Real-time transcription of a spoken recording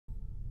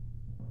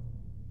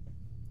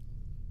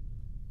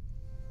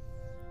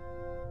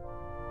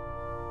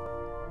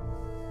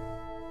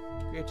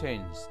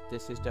Greetings,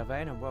 this is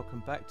Vane and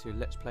welcome back to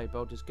Let's Play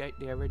Baldur's Gate,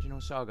 the original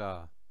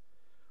Saga.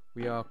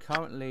 We are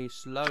currently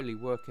slowly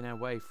working our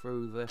way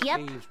through the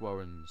Thieves'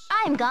 Warrens.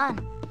 I'm gone.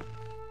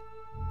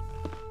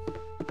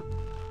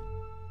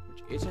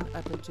 Which isn't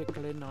a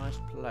particularly nice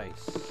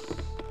place.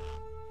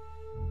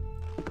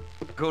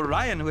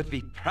 Gorion would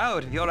be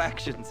proud of your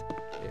actions.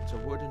 It's a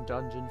wooden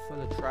dungeon full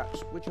of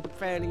traps, which are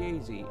fairly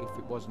easy if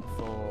it wasn't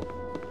for...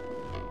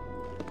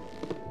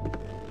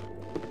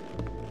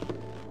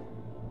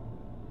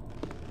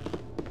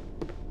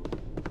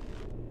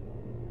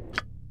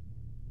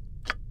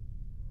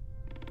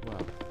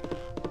 well,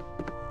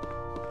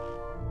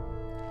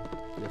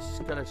 the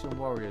skeleton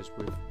warriors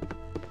with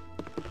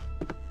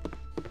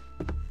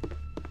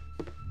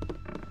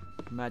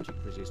magic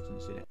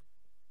resistance in it.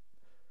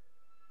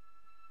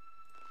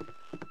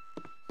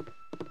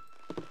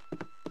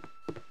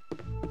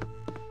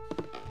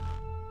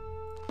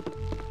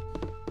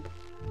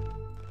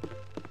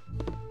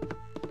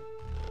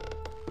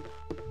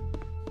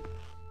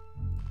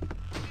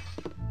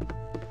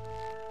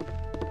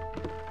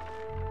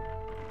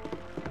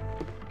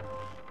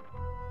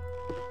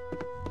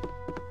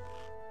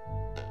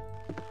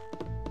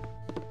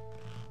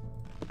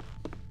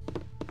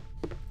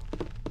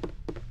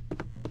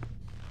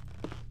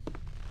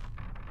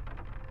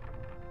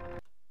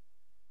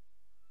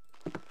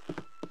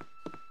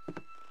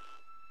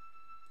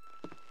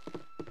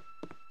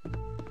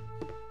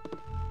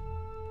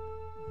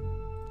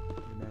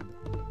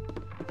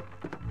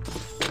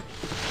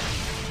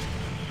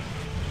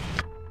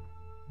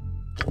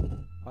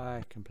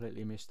 I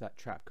completely missed that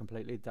trap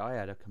completely. I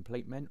had a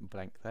complete mental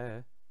blank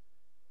there.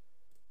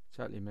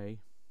 Totally me.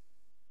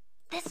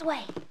 This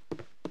way.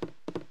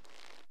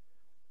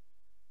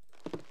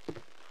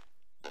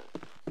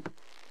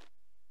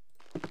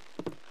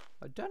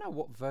 I don't know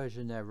what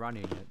version they're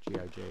running at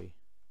GOG.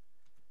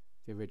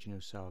 The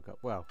original Saga.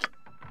 Well.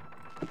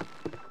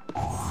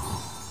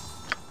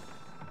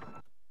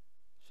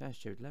 Sounds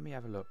stupid. Let me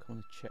have a look. I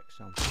want to check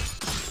something.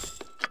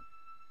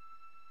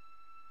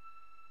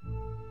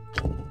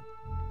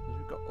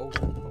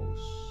 Auto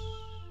pulse.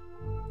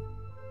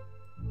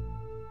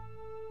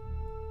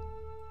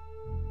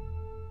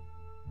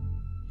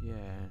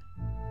 Yeah.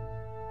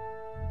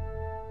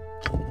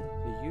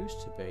 There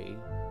used to be,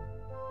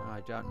 and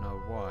I don't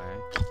know why,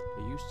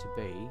 there used to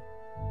be,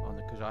 on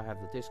the, because I have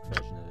the disc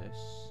version of this,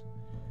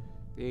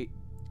 the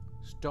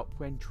stop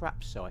when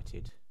trap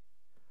sighted.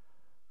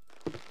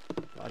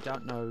 But I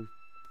don't know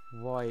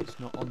why it's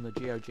not on the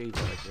GOG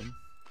version.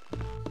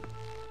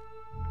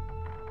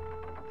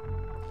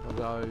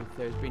 Although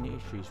there's been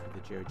issues with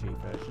the GOG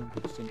version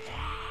since...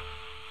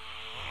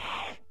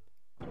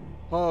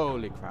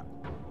 Holy crap.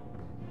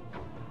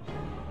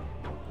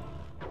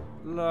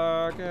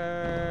 Look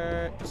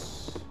it!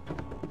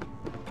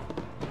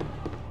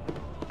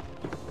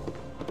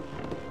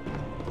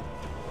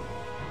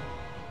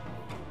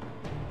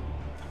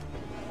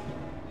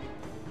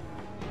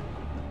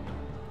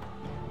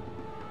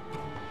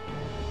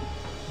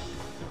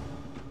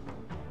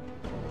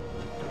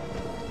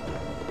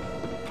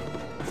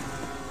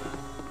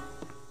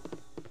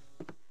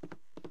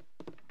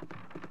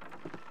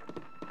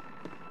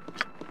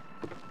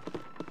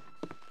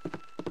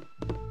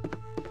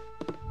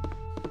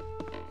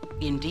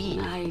 Indeed.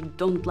 I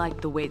don't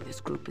like the way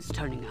this group is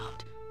turning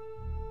out.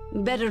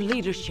 Better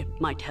leadership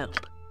might help.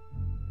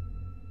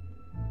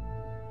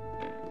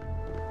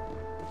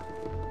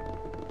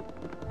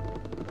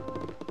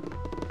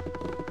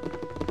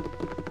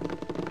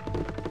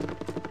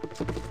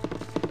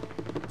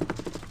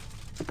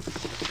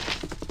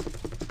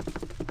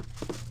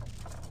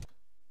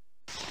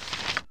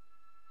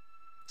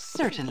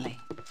 Certainly.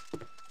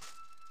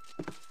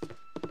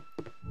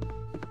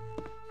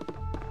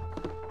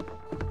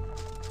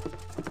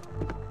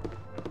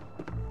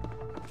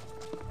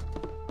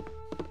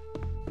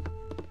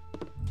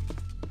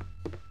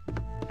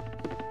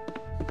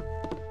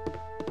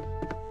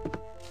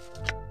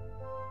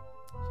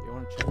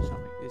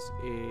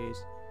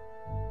 Is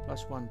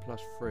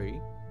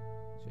 +1/+3,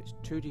 so it's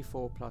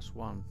 2d4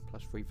 +1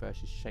 +3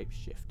 versus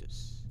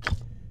shapeshifters,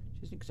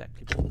 which isn't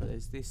exactly bad, but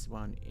there's this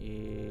one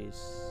is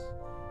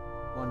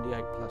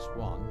 1d8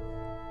 +1,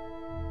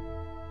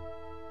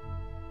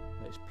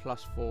 but it's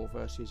 +4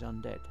 versus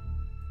undead.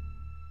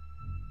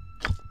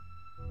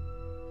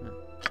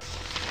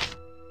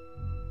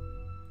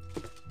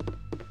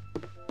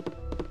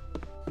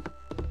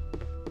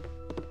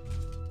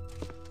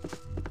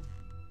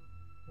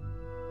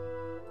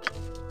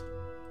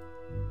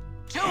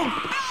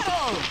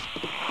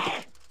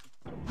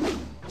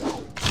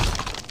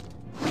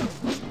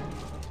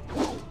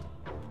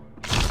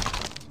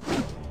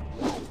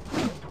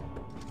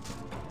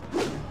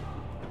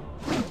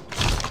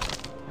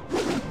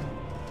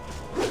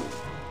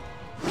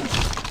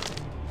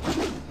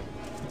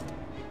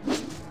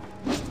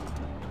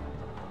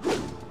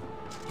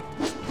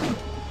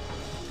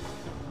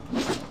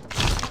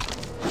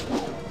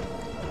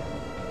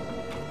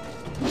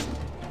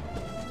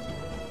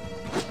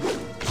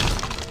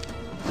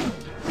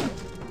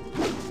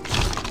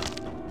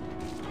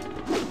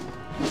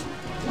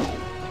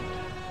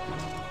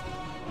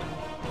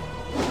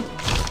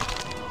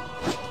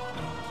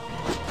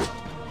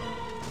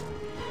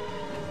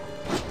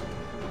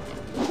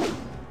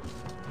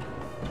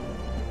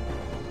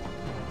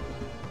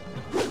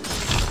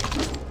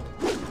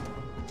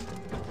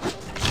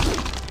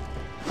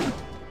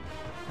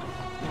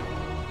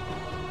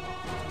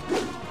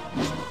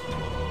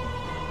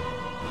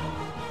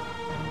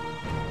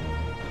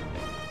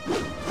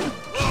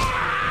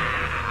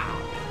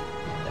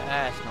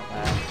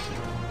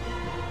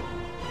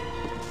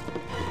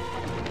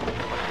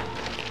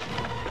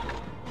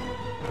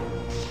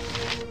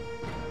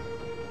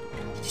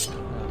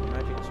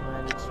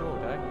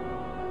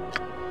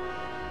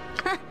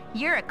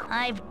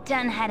 I've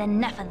done had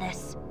enough of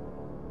this.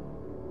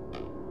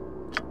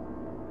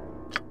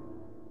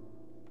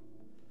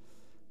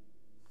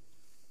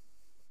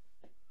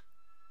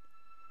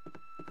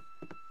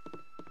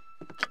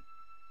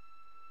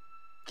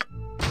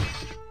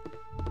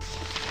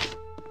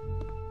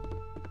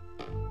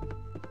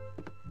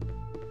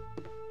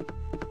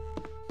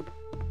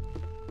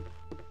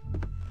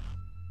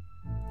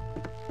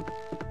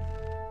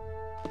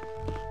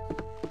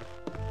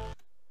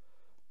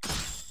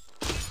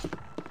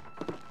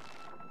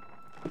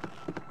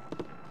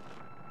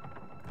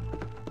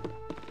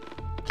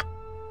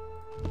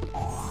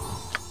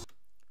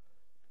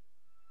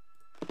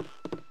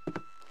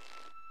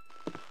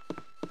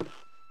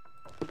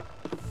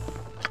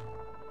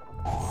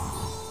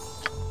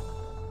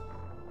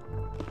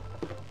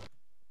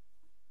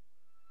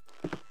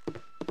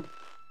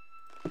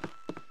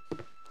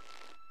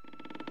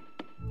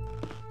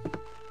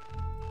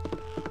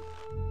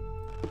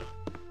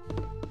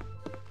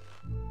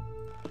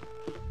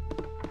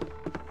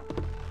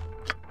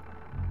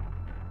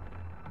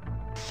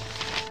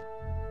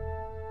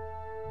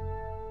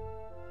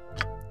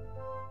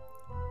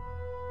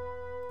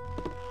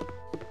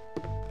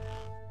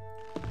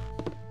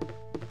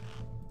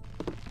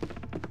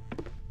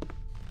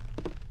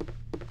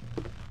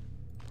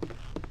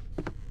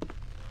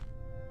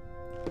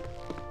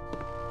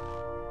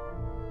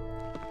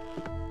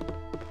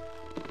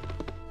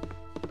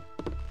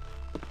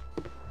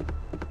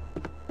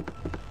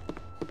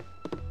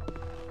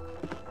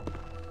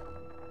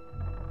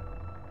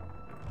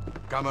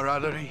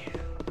 Camaraderie,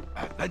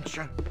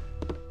 adventure,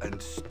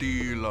 and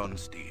steel on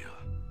steel.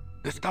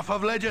 The stuff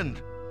of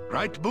legend,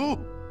 right, Boo?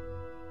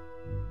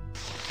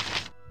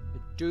 The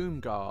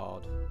Doom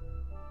Guard.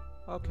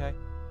 Okay.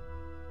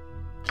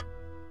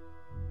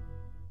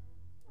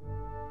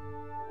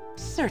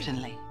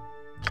 Certainly.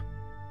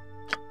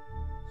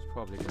 It's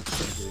probably going to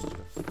send you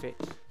into a fit.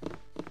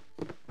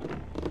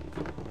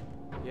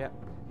 Yep.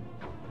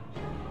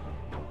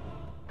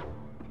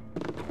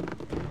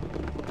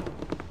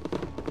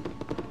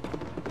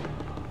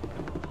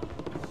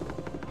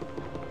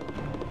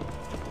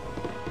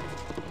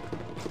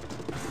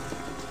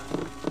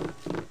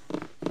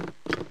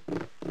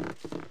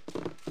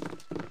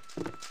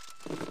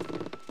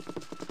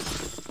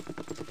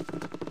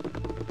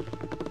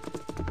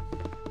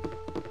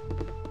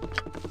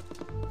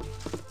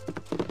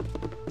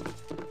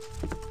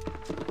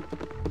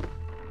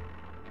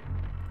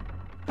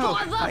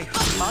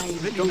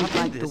 I don't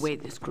like the way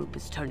this group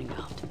is turning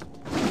out.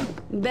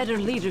 Better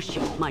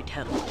leadership might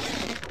help.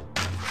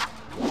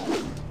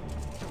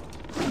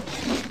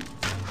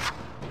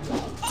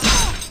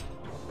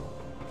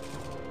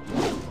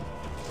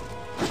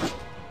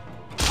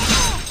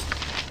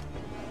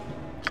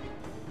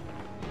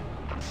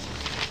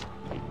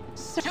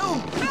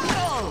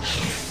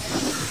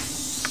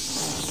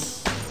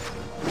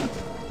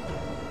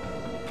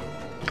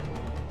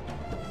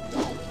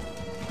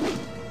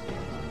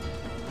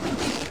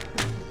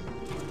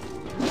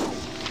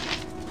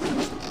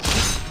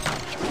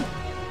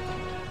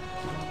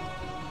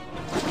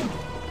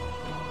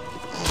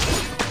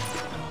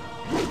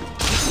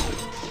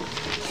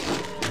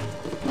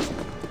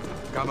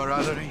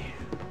 Camaraderie,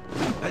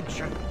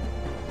 adventure,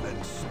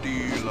 and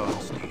steel on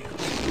steel.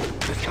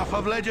 The stuff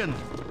of legend,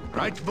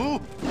 right, Boo?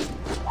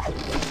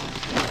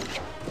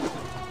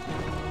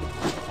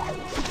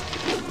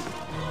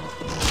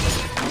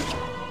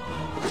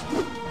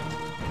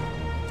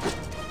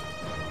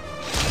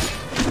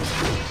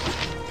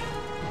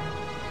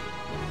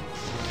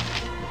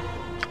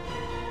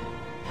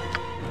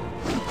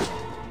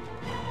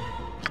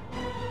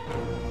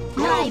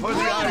 My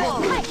blade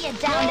will cut you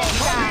down to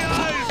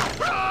size.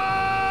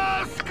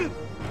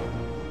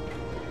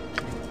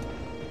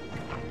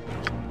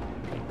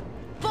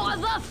 For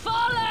the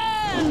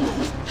fallen!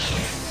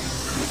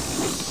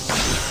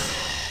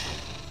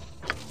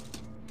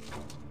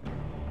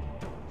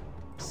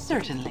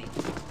 Certainly.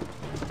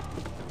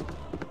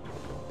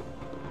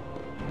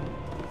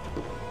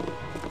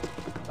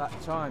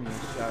 That time you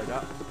showed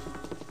up.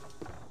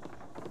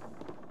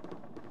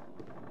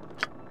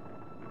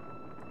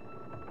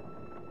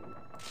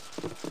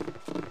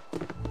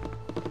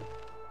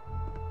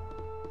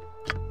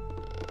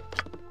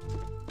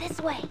 This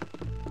way.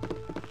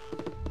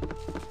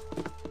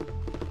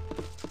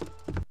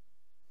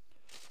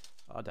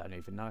 I don't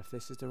even know if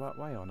this is the right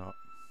way or not.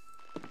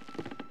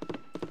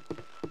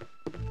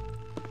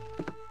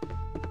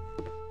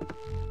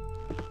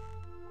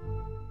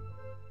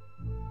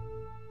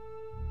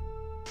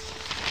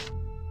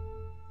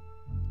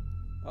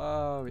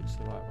 Oh, it's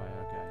the right way,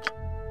 okay.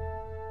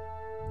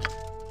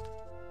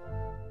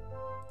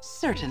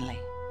 Certainly.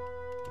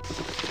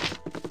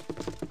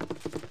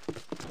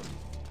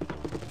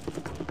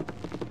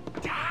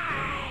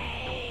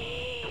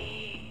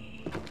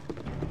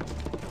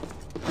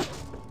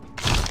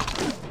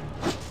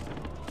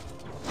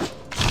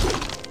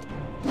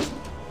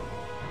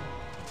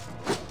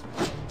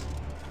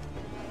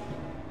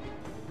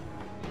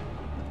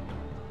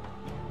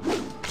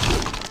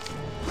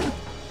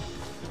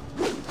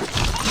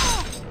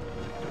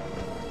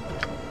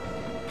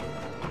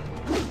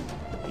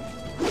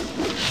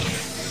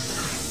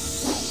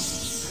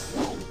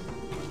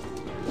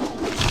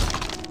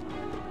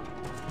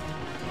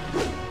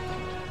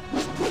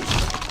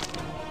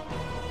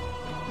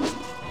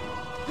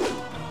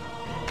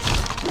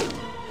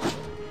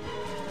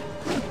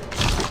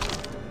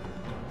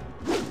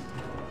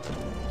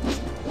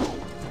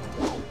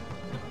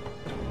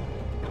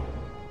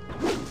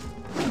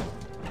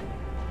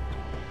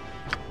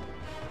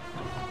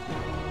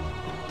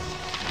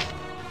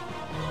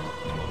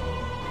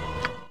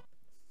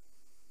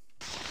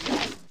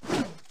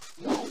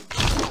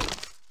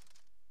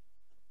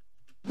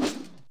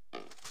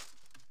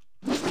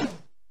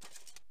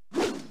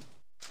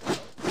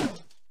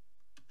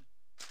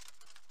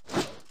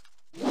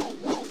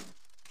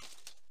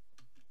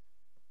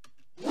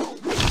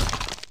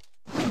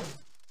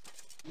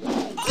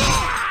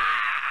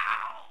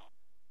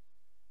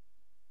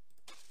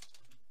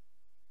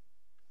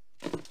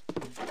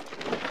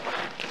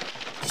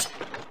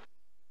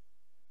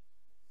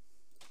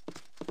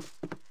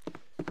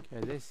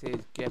 Okay, this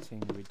is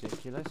getting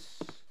ridiculous.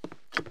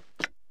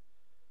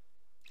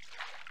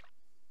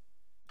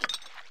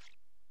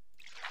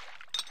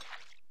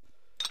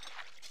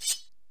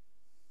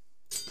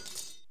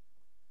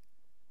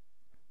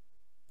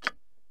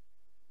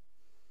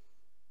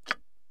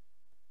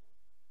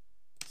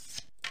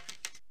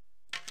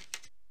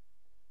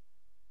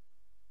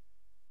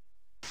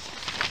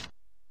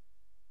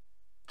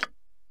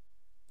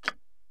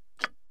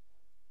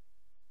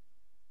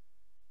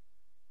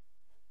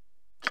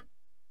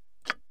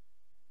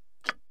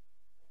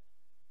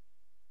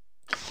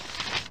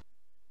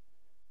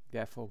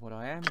 Therefore, what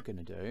I am going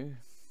to do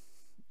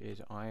is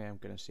I am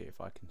going to see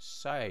if I can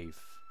save,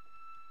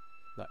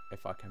 like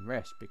if I can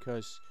rest,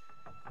 because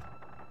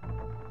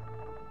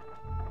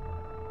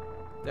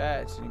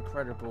that's an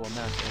incredible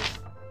amount of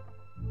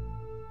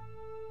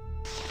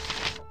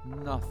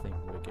nothing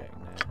we're getting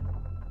there.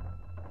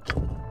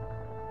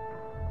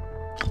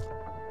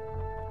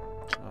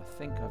 I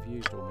think I've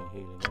used all my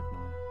healing, haven't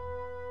I?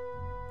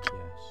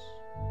 Yes.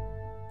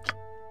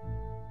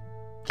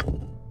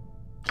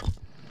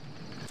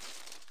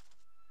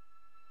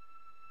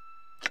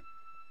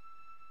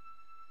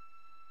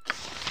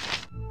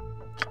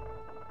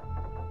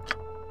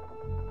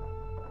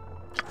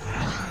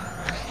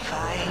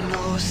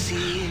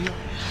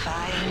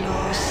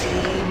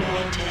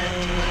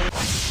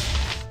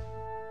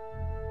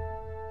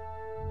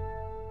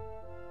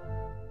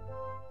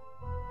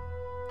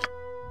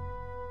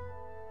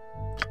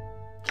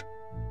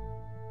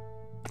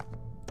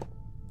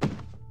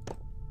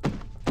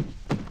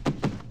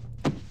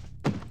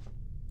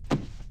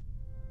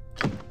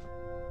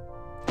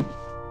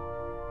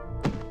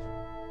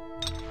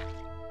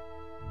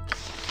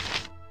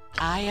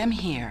 I am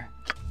here.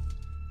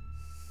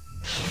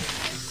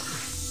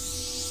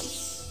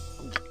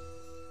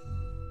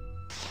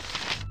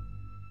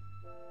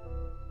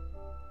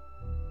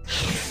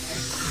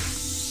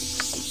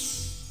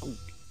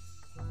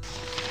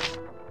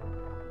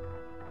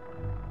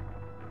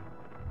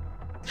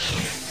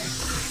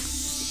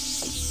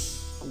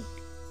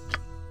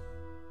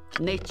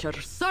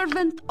 Nature's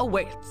servant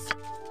awaits.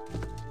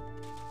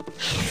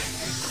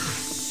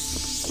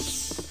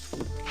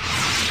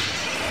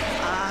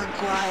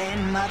 Agua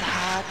en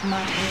Madhat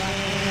Madhe.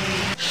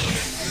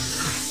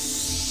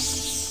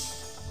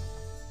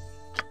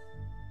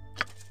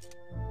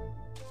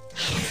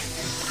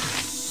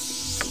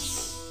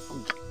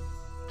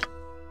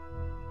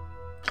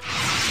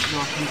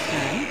 Your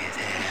concern?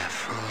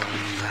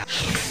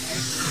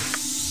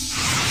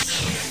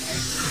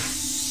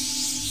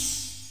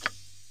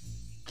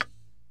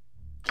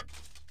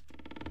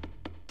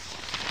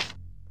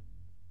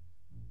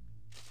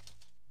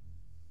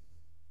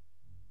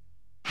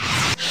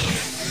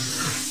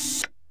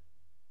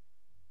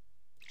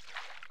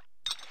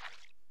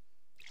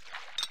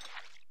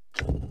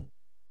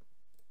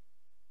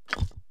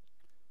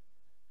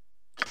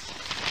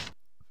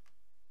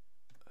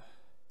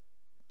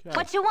 Okay.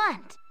 What you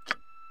want?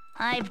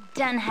 I've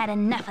done had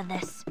enough of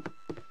this.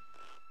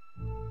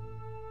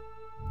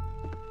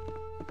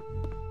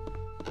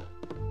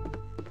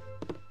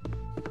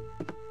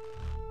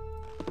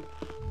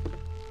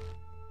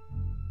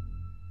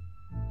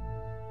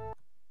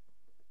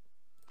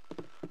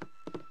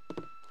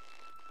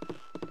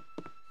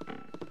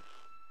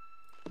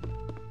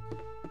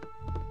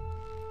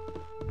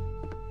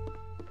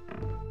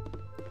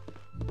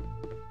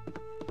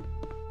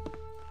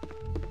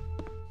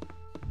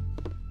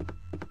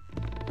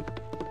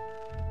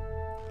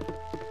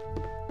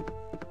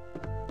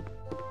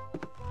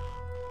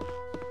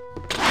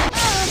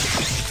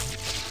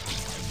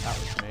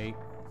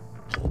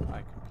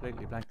 I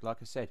completely blanked. Like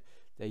I said,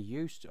 they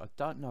used to, I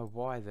don't know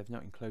why they've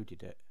not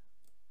included it,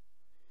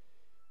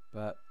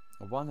 but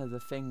one of the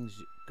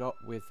things got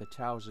with the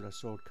Tales of the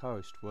Sword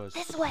Coast was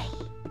This way.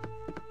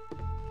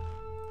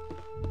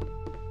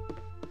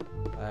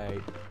 a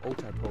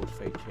auto pause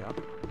feature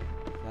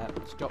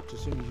that stopped as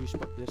soon as you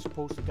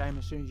paused the game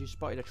as soon as you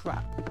spotted a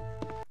trap.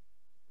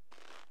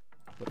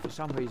 But for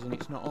some reason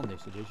it's not on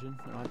this edition,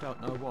 and I don't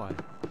know why.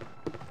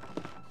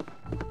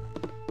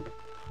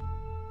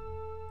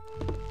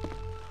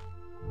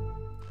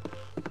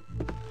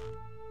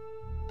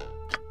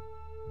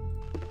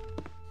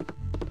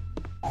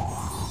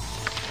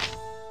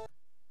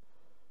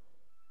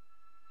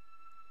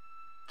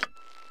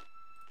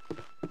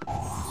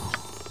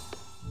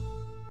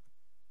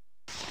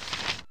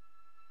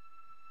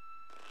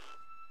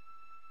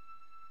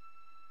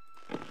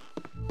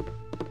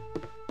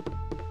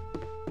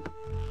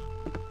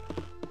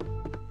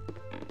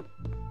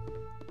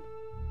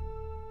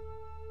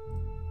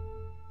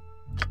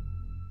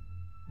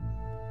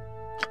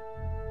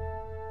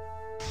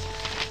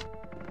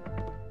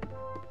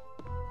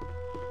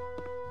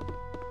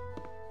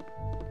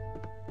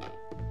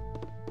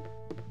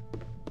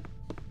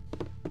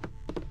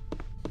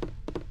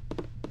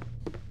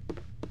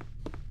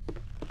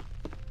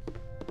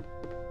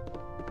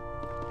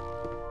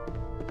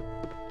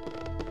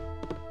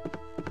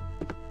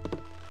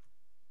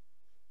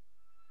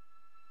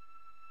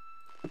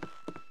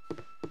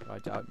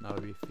 don't know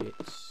if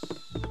it's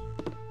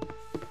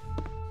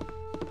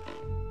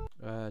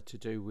to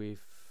do with,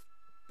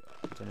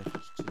 I don't know if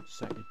it's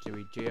something to do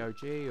with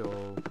GOG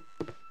or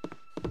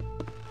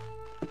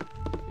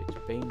if it's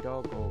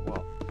Beandog or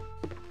what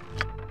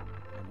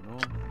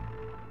anymore.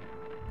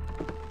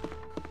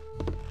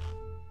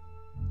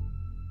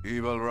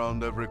 Evil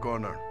round every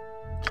corner.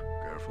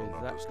 Careful If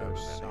not that to step goes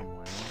in any.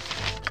 somewhere.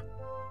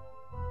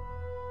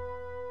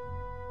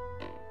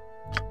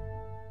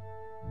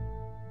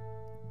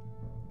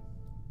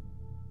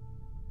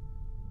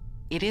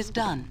 It is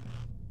done.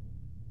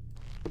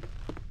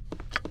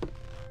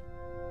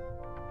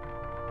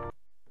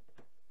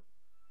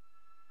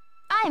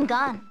 I'm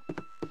gone.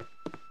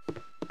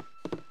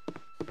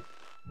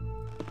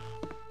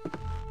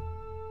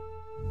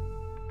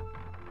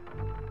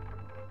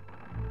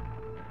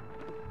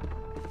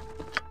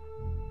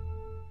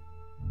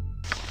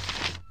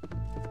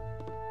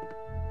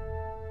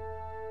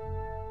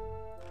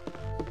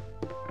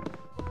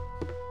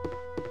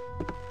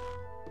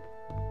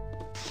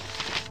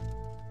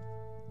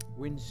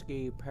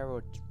 Winsky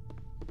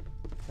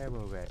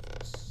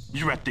Perorex.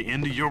 You're at the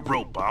end of your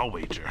rope, I'll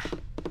wager.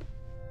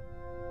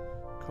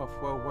 Cough,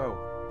 well.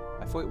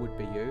 I thought it would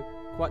be you.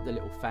 Quite the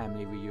little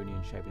family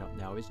reunion shaping up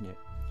now, isn't it?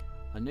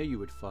 I knew you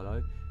would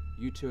follow.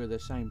 You two are the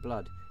same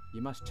blood.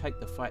 You must take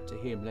the fight to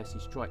him lest he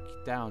strike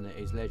down at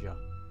his leisure.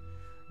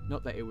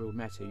 Not that it will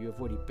matter, you have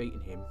already beaten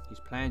him. His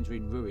plans are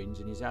in ruins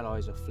and his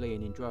allies are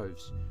fleeing in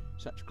droves.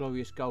 Such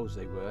glorious goals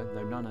they were,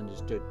 though none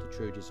understood the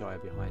true desire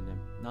behind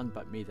them. None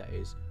but me, that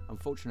is.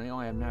 Unfortunately,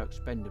 I am now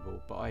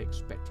expendable, but I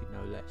expected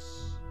no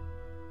less.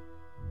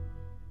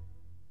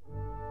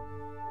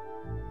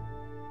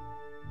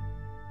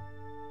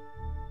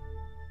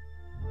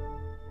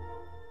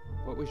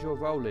 What was your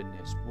role in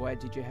this? Why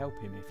did you help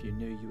him if you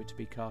knew you were to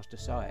be cast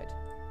aside?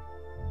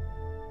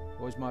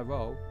 What was my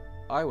role?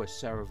 I was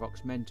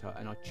Saravok's mentor,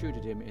 and I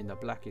tutored him in the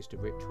blackest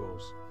of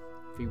rituals.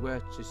 If he were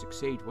to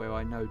succeed, there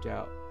is no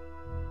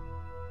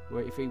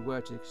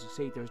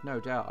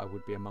doubt I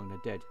would be among the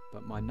dead,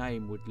 but my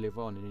name would live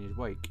on in his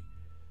wake.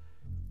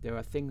 There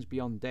are things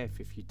beyond death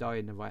if you die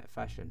in the right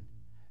fashion.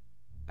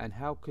 And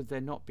how could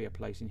there not be a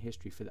place in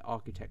history for the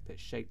architect that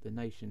shaped the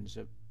nations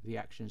of the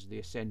actions of the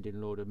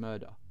ascending Lord of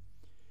Murder?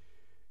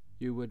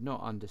 You would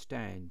not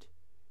understand.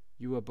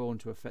 You were born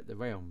to affect the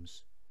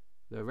realms.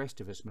 The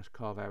rest of us must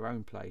carve our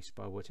own place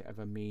by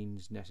whatever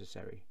means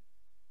necessary.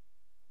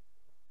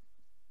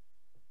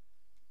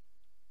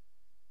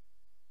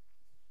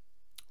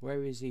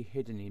 Where has he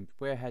hidden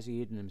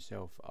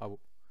himself? I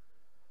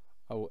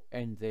will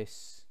end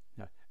this.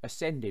 No.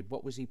 Ascended.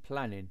 What was he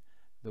planning?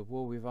 The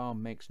war with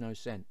Arm makes no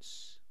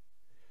sense.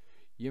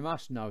 You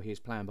must know his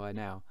plan by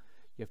now.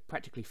 You have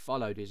practically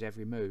followed his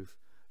every move.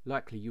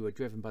 Likely you were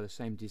driven by the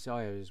same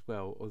desires as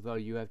well, although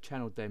you have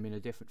channeled them in a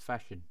different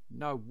fashion.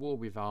 No, war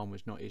with Arm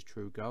was not his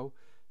true goal.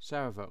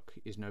 Saravok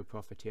is no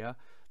profiteer.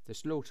 The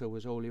slaughter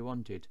was all he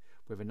wanted,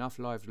 with enough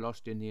lives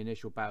lost in the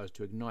initial battles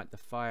to ignite the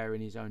fire in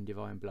his own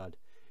divine blood.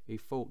 He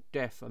thought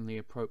death on the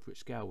appropriate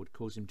scale would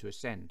cause him to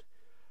ascend.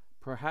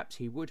 Perhaps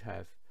he would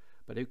have,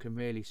 but who can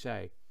really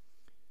say?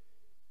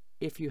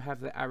 If you have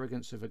the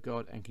arrogance of a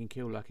god and can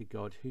kill like a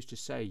god, who's to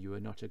say you are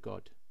not a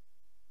god?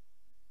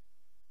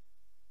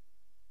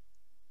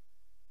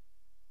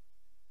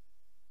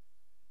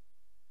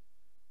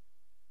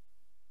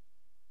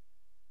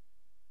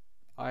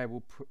 I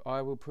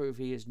will prove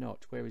he is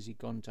not. Where has he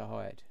gone to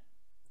hide?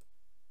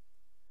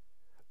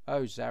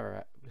 Oh,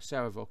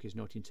 Saravok is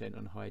not intent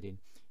on hiding.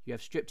 You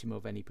have stripped him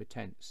of any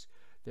pretense.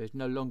 There is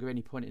no longer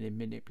any point in him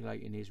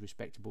manipulating his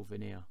respectable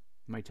veneer.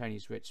 Maintaining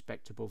his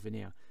respectable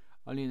veneer.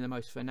 Only the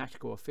most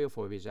fanatical or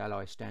fearful of his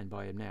allies stand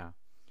by him now.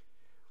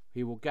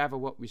 He will gather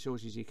what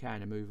resources he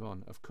can and move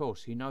on. Of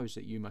course, he knows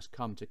that you must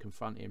come to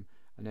confront him,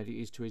 and that it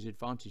is to his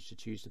advantage to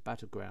choose the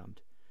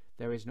battleground.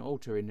 There is an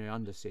altar in the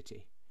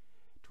Undercity.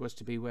 It was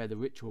to be where the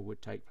ritual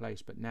would take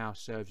place, but now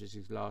serves as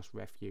his last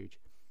refuge.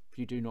 If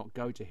you do not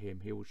go to him,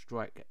 he will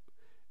strike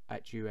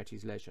at you at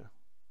his leisure.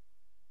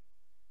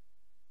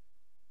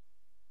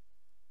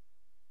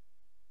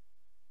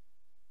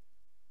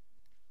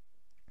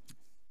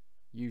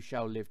 You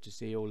shall live to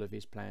see all of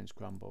his plans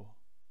crumble.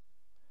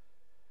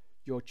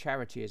 Your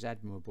charity is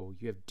admirable.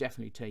 You have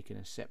definitely taken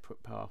a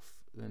separate path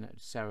than at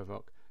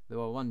Saravok,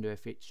 though I wonder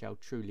if it shall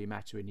truly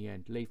matter in the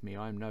end. Leave me,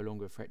 I am no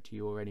longer a threat to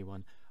you or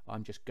anyone.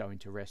 I'm just going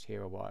to rest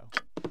here a while.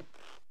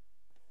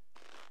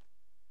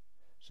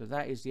 So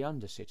that is the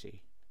Undercity,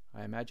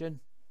 I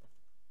imagine.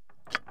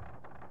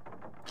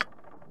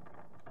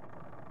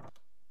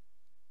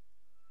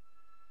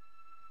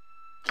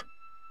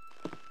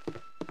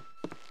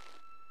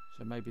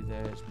 So maybe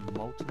there's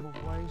multiple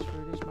ways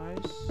through this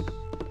maze.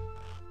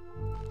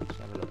 Let's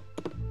have a look.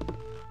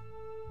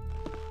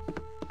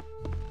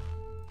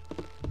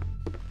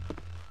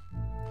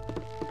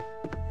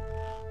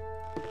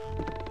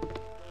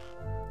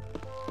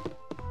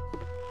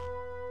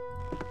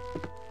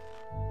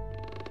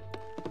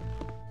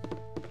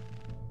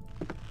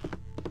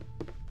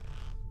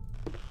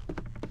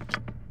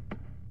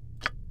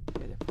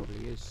 Yeah, there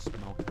probably is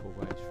multiple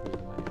ways through the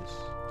maze.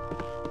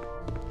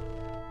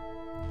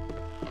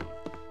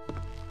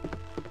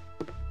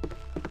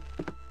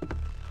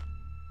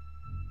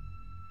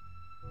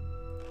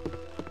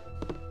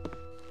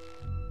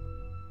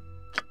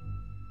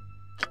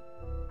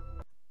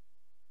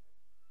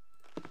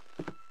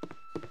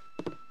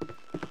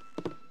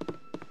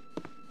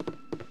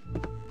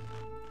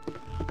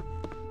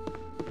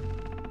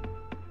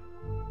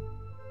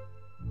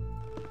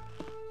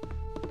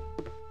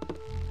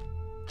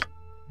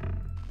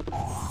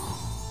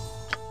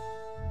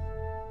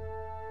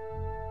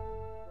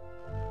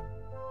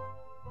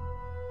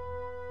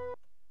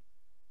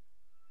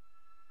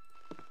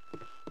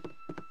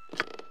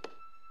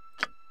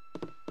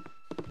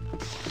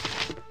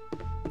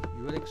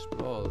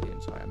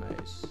 once I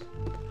amaze.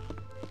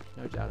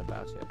 No doubt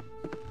about it.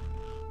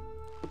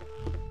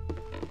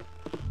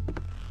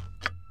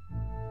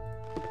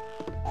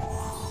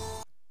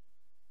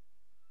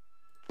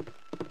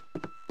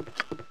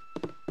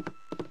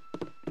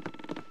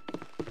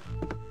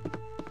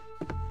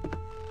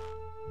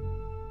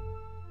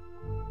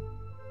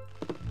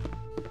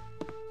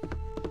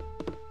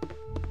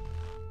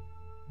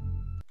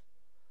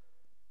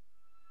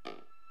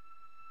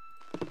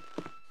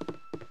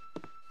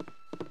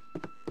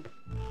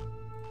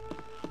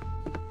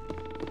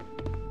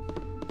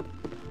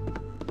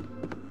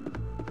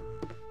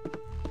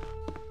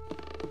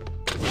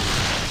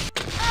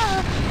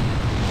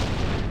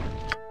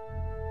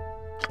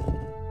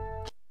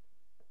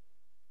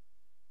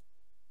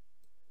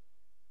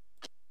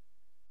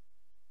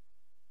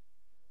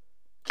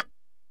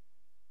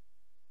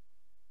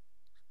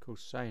 Of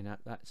course, saying that,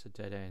 that's a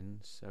dead end,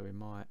 so we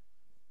might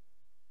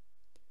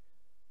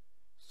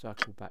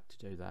cycle back to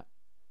do that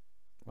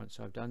once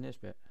I've done this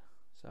bit.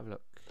 Let's have a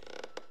look.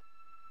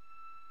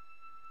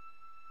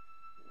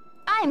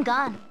 I'm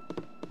gone.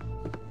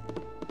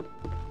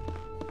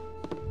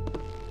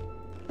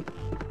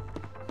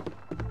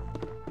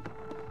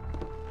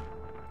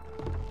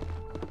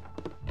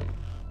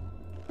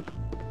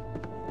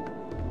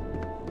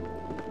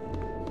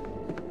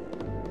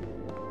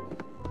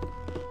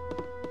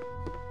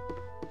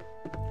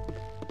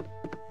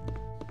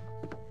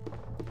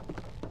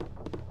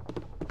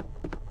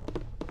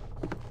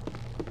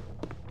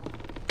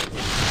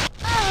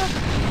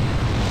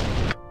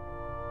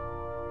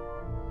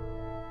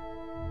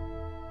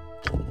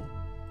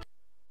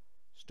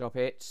 Stop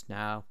it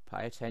now.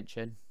 Pay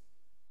attention.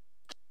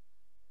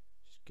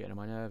 Just getting on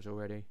my nerves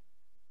already.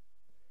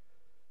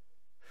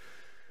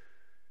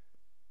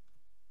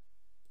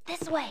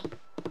 This way.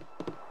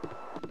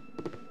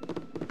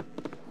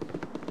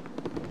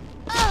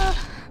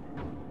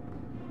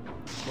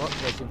 What?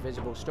 There's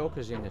invisible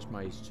stalkers in this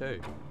maze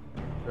too.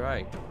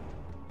 Great.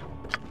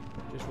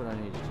 Just what I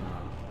needed to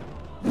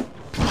know.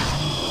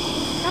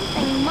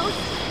 Something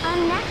most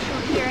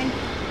unnatural here, and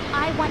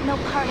I want no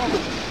part of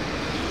it.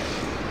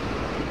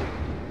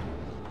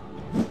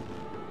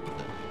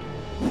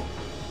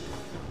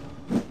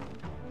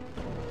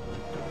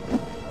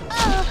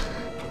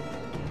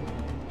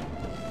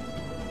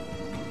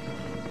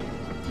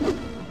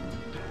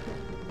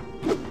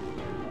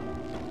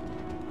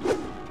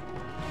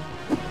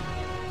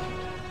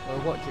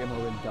 Watch him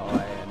or him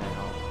die, and then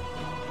I'll...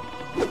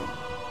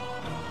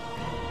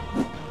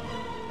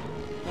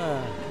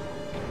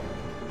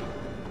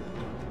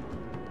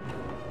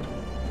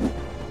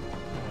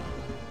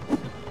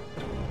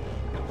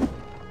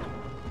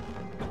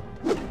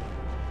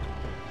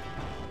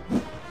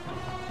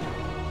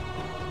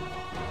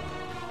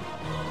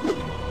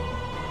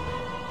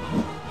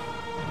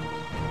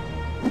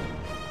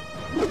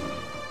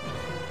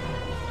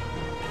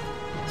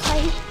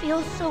 I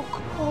feel so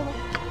cold.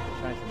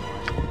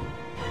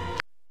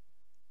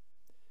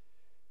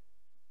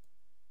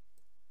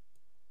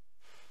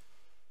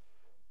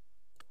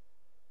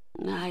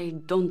 I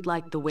don't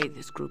like the way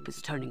this group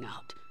is turning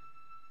out.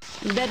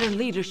 Better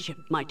leadership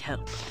might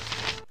help.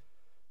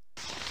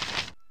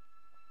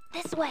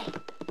 This way.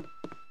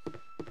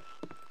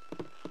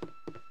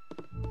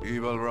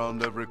 Evil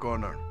round every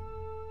corner.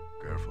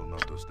 Careful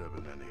not to step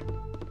in any.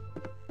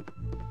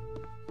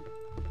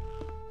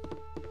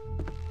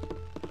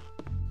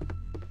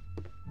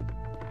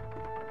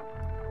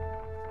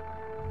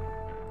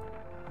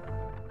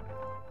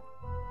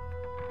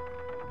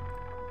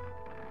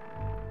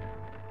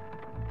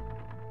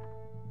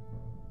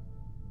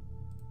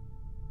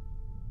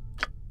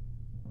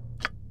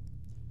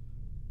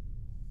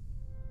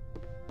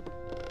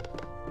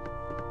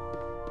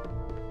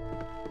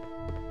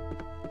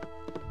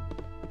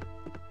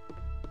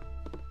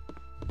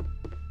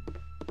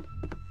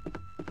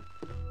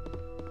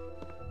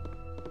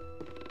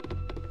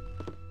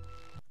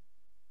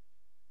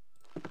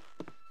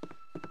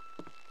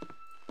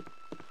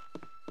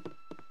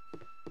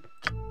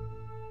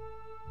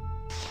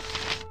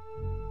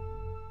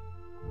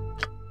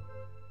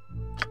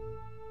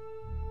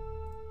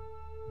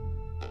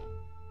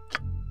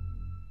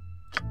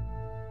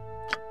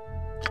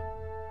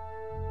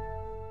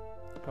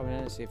 Come in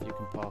and see if you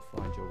can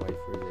pathfind your way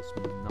through this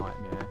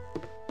nightmare.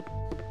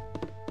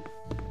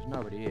 There's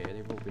nobody here,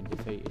 they've all been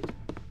defeated.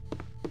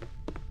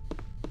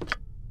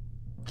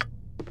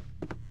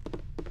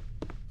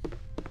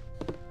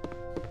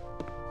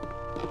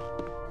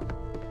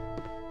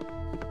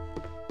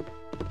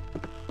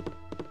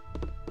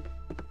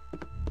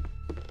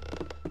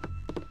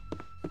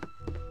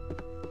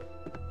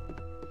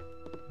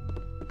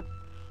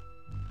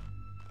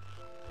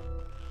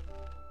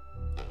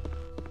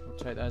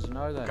 Take that as a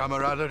no then.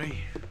 Camaraderie,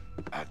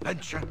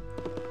 adventure,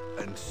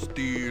 and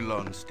steel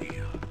on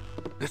steel.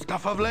 The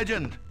stuff of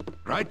legend,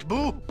 right,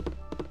 Boo?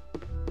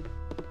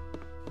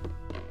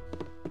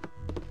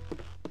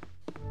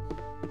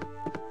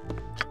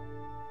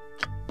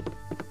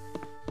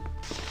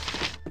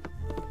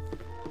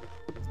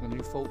 And you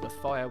thought the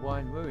Fire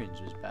Wine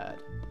Ruins was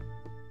bad.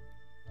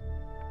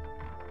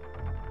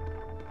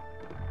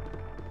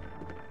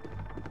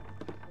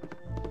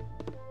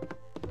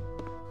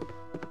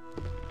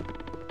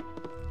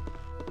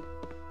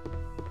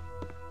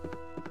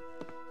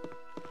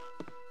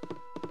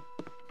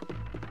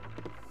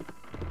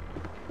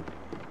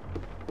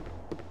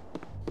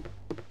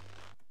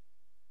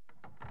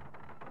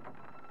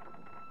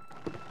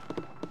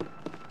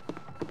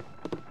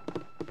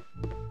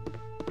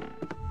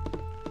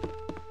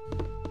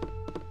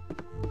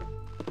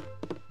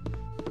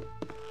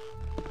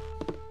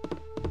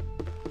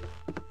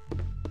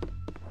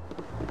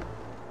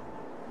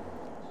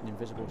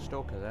 hardcore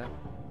stalker there.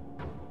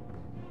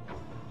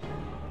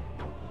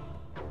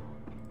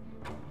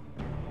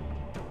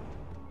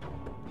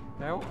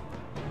 Help?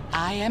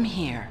 I am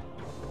here.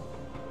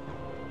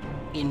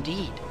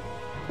 Indeed.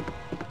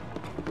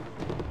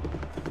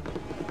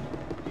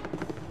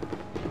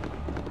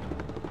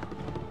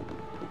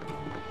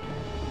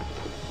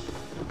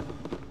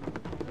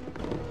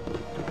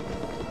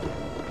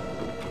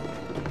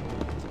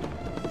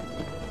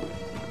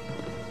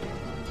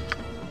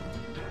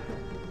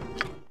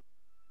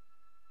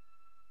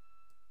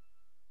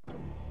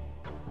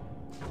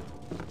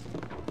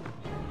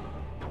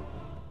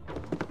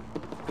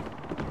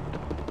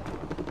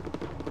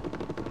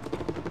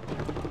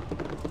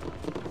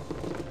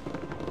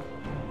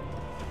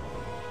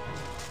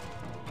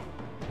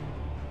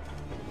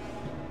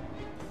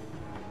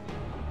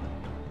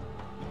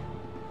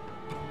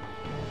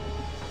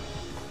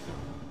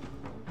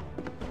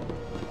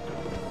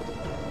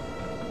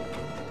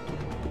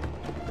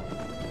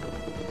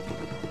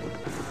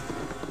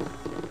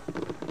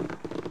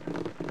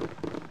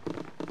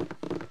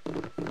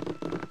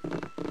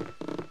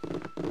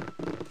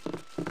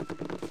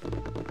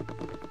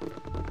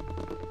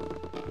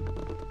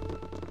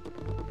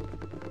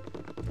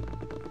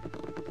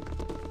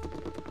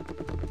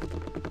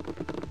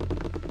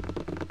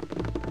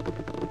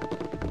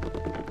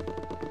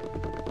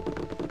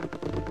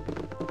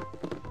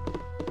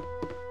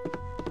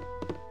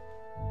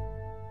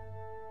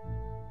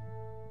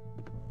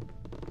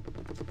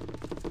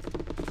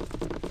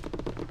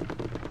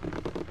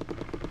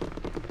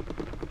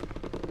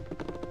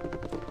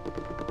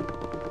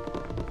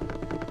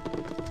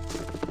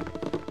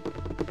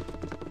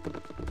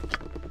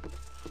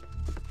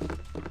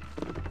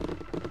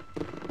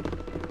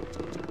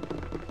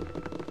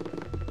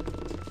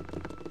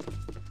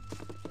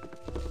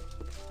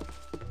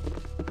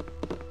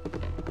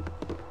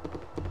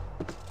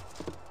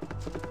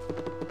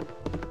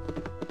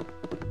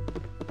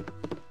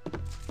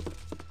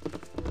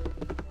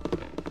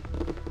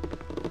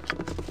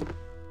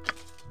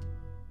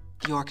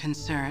 Your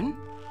concern?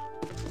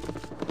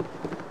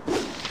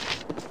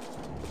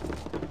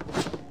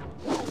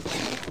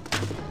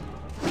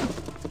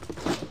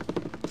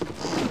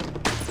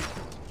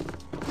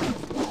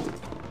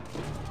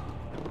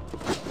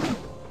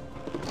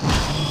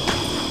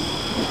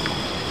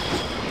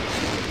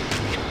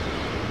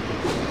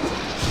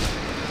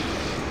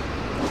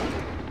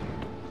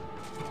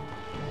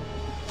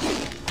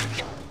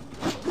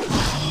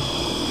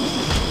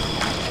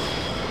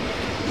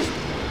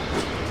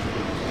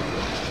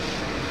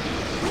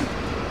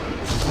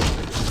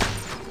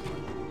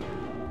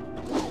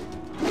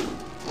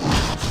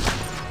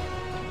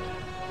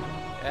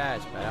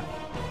 That's better.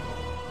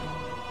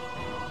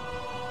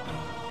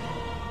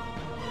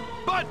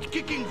 Butt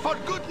kicking for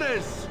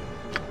goodness!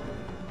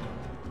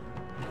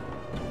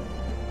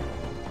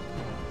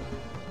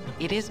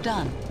 It is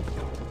done.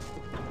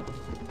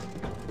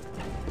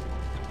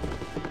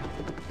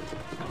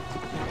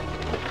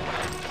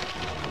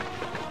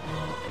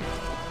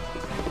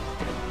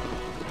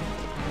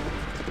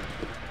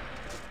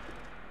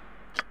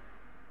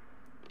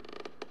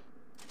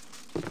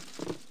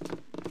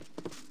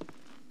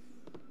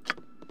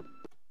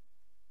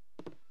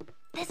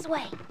 This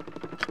way.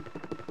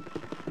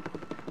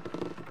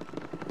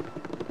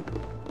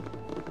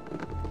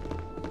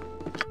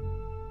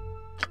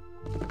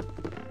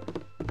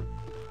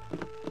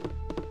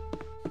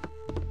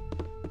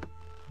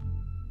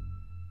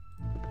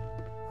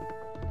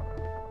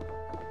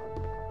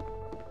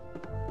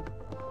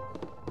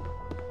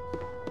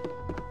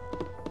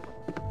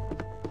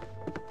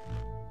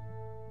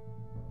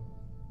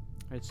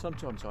 And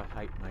sometimes I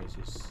hate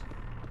mazes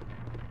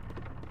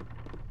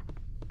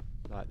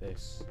like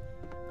this,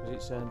 because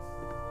it's can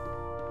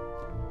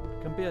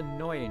be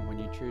annoying when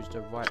you choose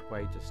the right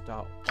way to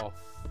start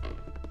off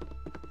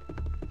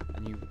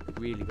and you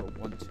really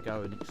want to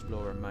go and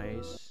explore a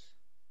maze.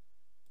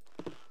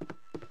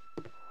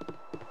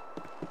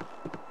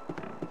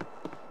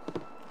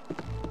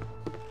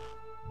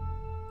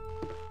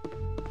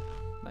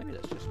 Maybe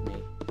that's just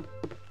me.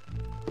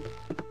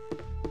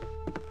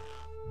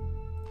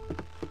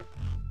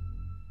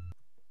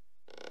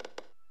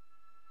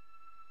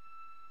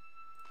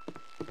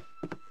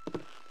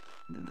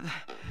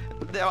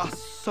 There are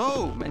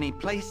so many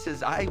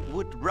places I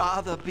would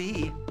rather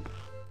be.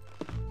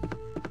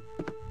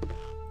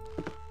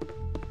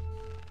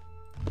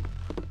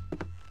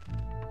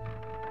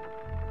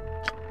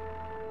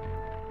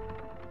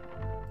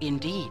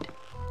 Indeed.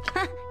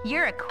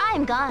 You're a...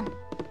 I'm gone.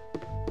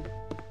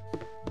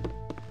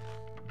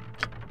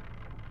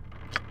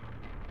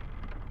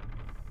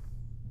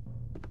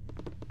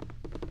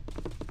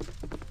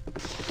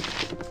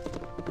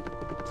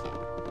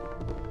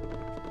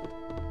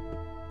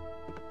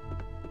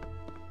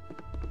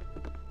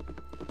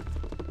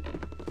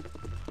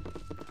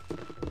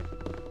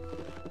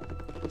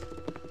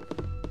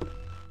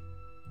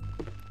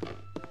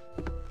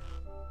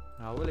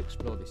 I will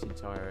explore this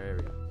entire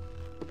area.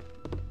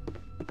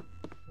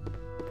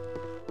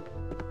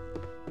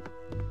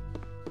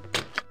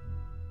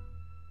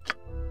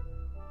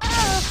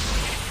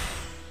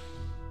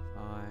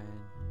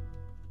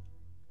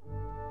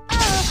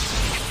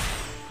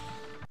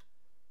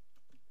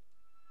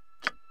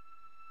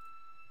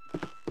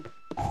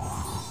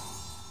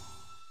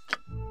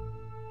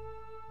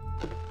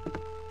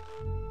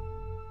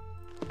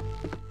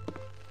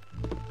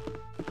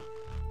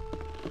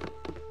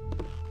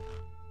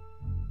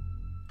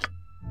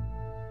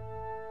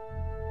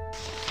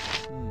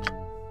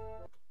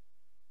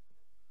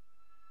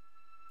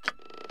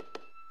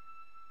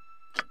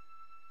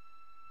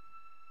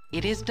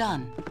 It is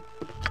done.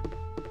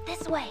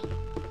 This way.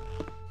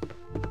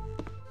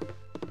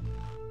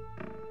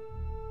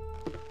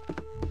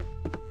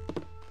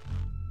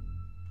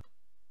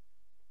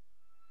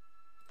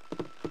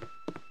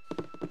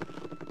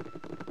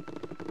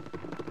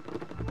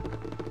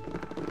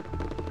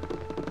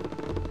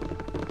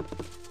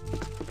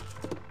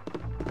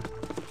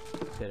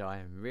 Said I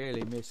am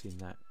really missing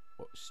that.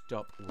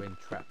 Stop when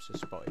traps are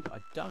spotted. I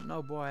don't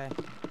know why.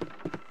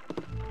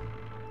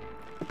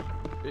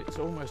 It's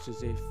almost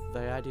as if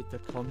they added the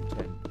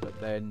content, but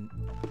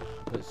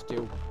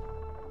still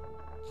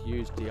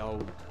used the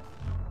old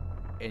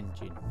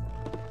engine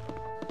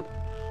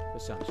for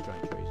some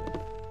strange reason.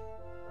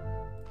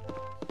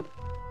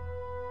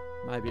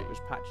 Maybe it was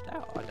patched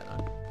out. I don't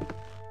know.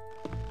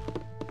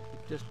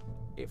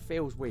 It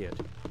feels weird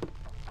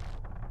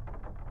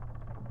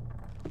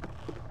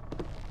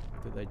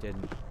that they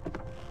didn't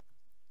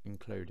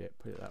include it.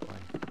 Put it that way.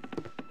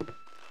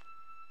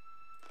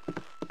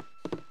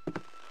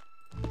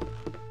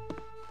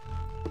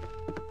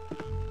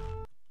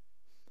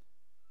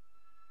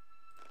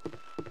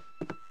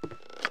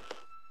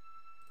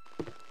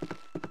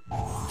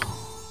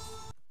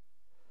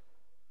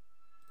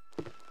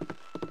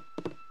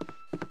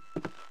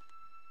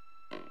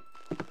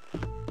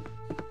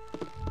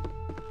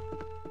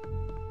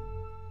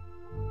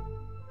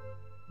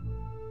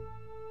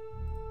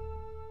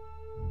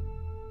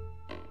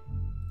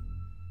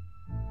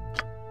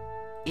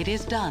 It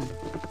is done.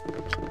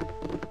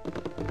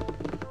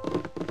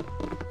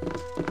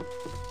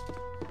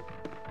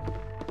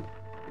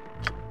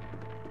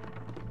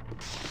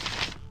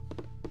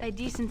 Thy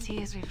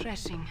decency is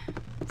refreshing.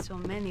 So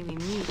many we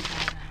meet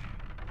are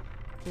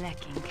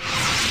lacking.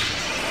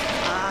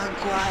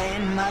 Agua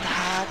en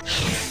Madhat.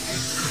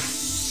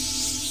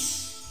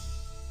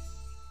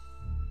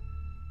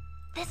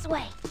 This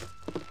way.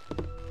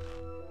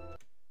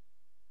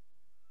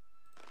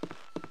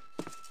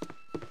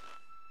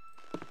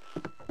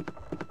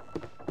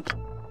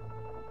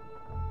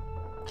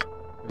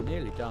 We're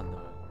nearly done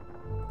though.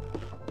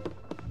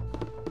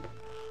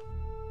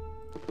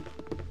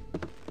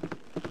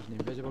 There's an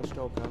invisible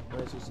stalker.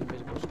 Where's this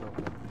invisible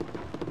stalker?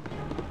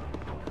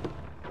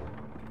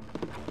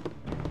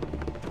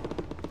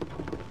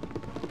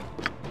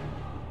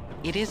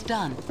 It is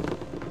done.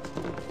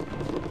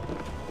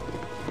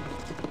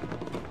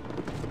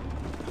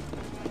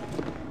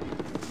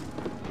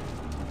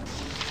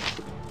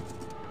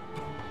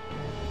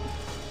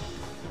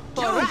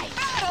 All right.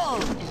 I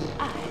always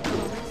am.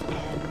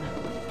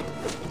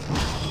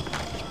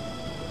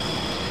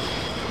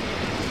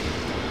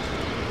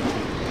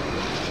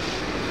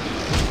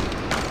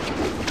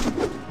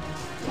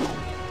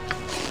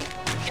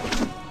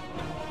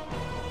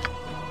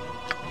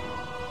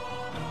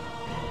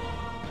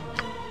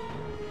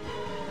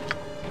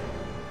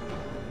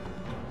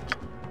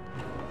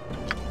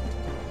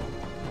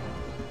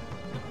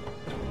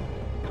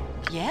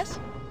 Yes?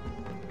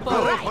 Go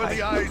for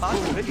the eyes, Boo!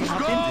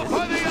 Go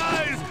for the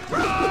eyes!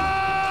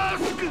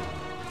 Rusk!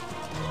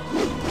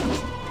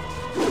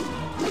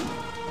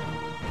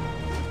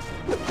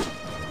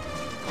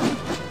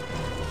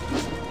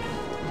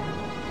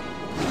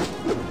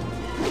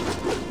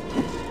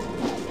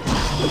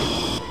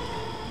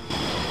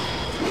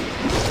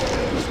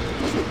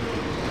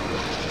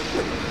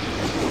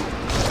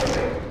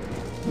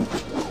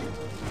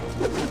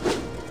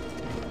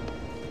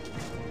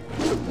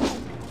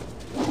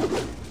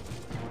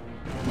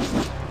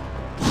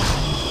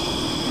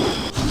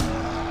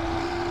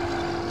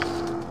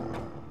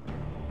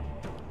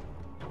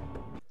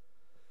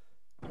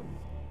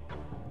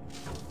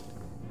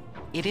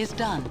 It is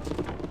done.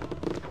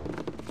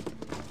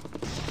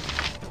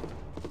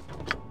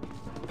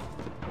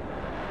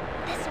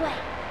 This way.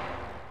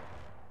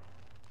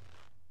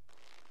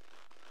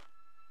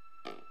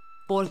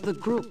 For the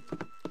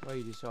group. Well,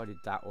 you decided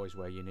that was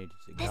where you needed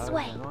to go. This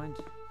way. Never mind.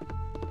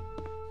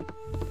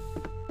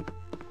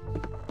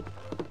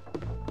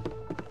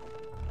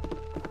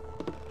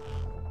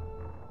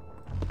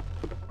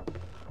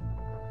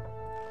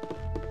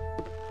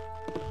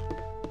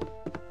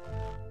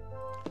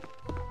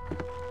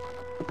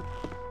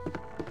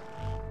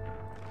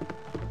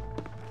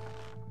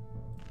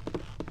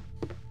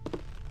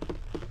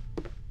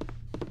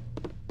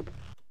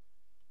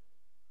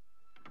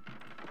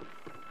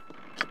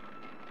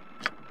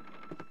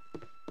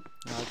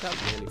 No, I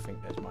don't really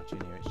think there's much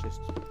in here. It's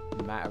just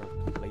a matter of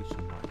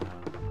completion right now.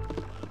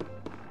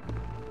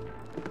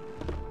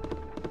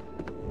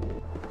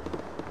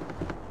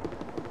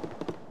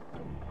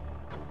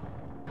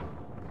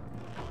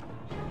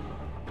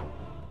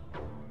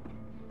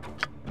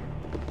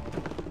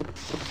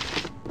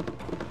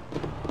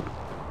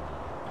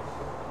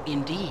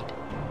 Indeed.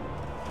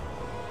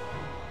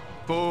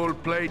 Full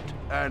plate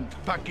and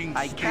packing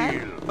I steel.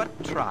 can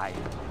but try.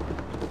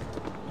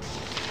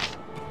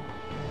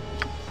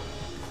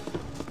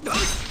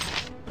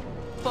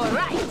 All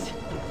right.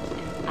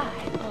 I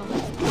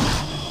always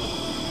am.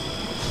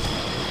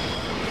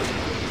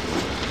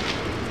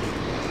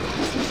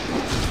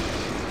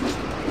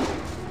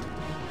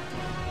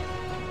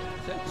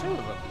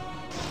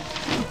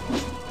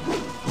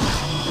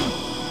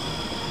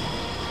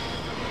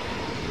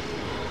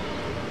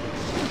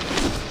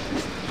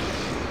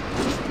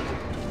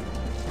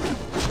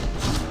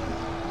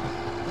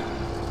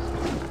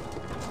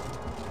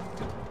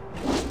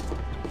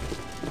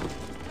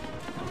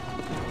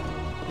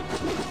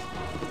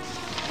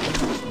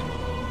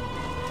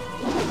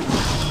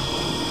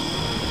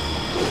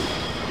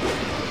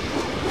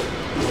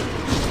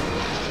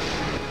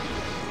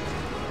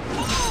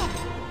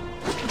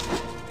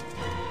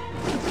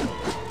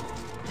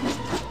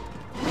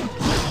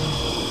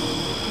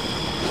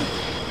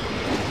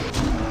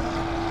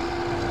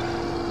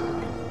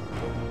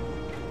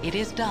 It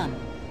is done.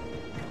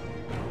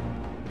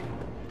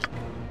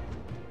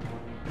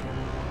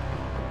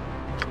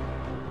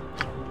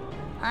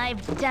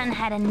 I've done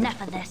had enough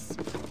of this.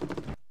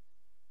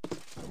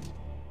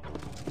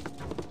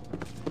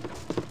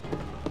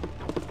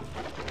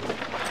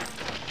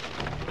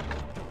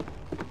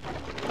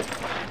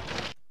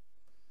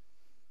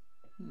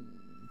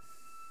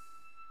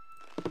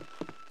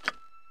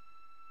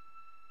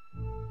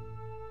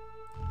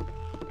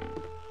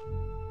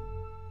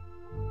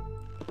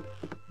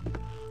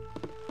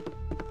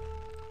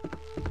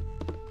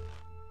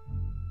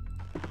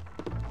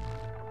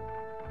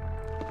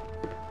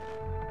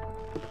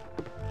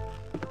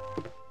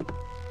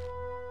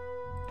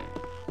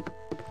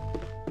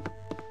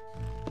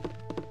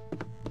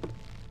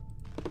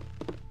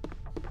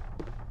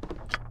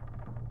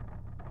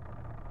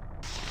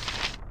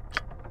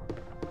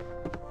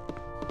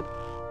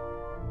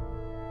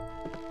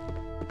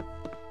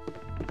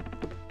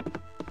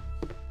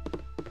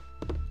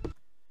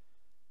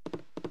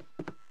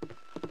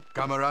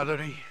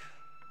 Camaraderie,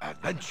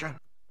 adventure.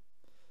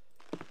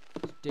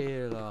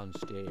 Steel on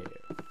steel.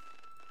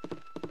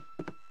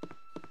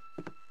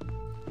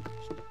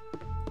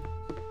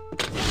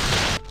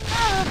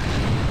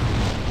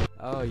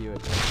 Oh, you are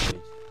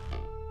toasted.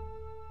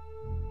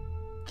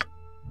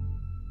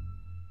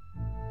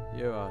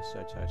 You are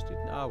so toasted.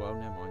 Oh well,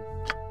 never mind.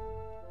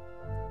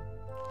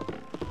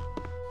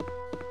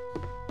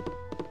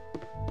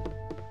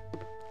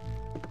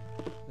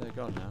 They're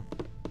gone now.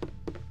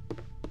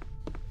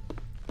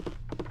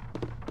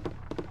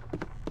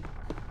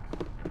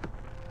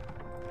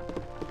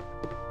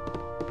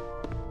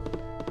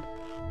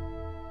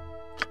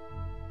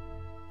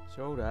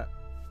 So all that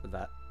for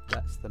that.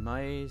 That's the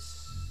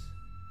maze.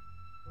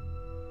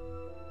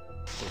 Oh,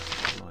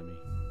 remind me.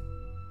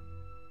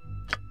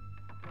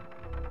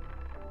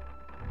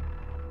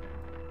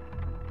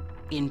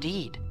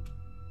 Indeed.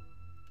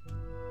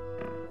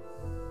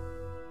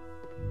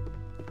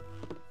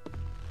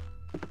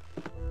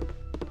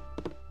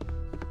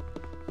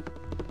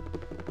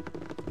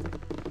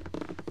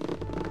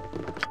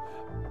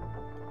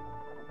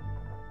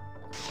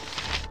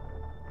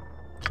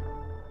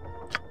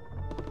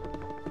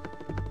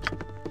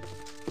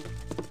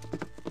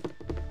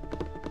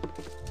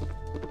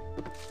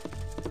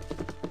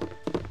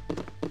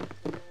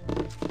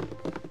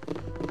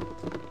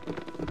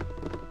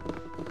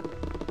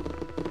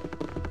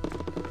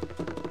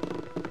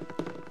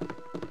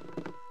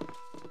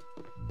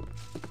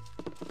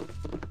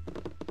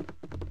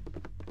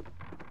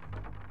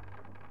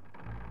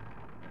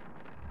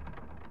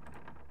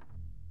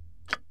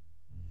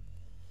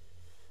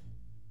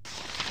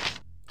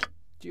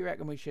 Do you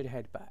reckon we should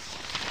head back?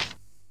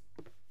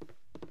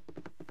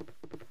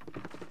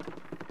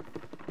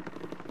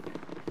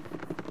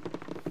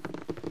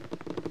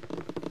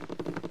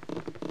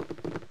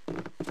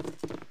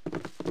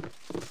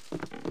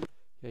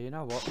 Yeah, you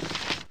know what?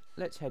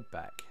 Let's head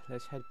back.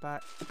 Let's head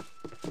back.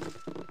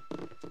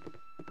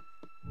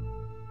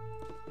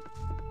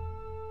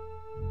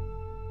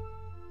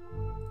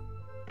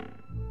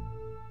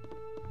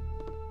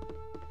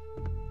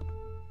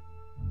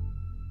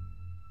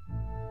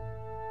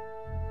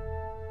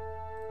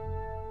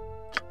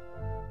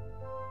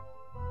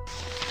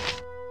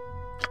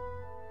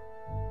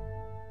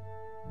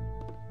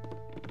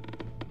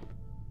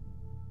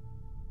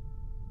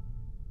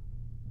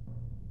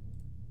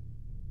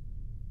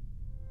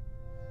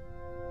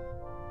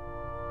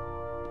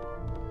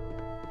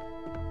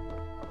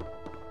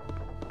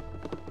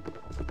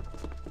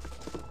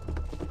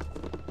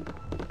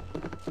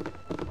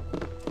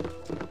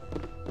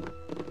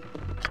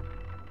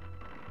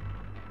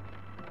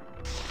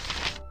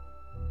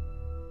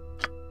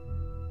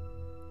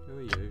 Who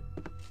are you?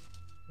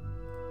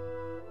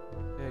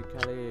 Hey,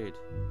 Khalid.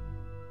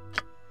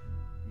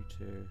 You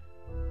two.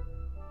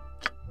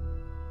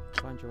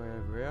 Find your way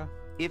over here.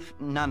 If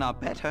none are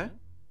better,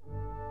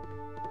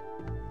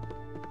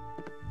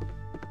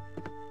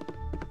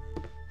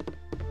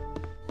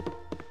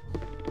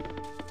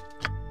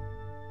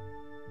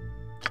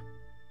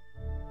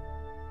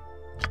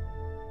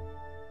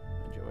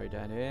 Find your way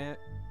down here.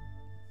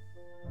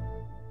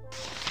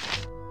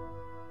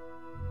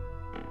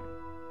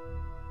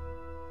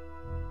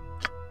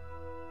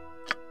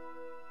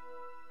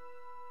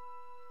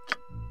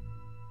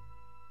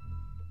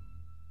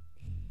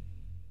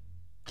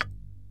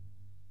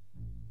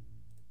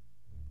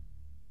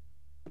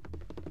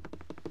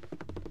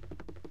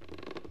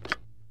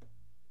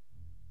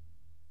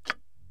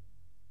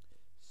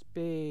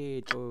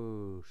 Speed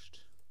boost.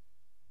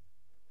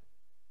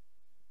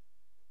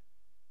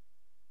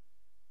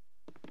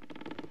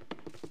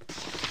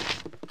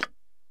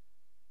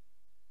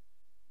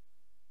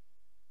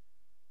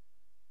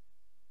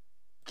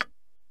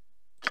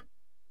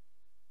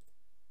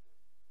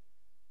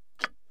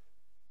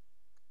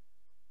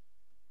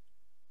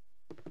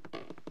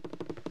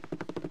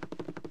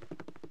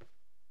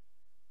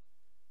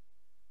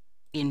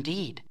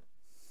 Indeed.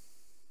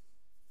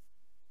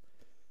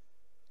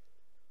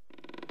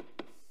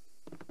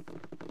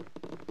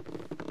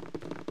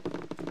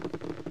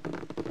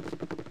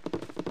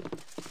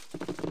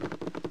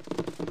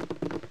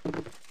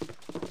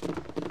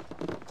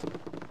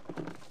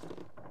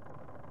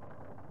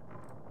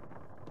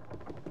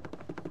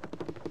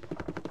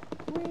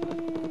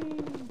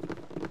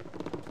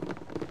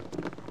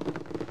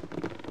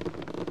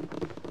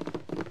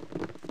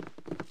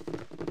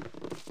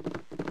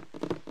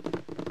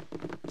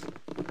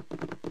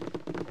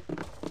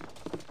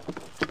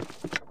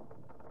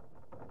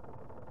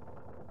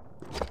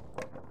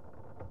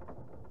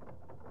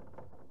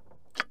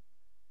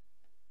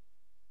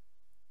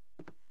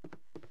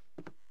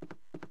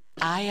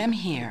 I am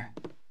here.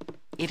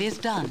 It is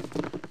done.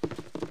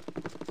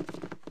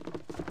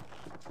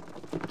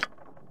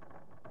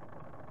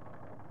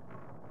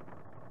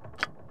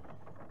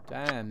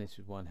 Damn, this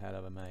is one hell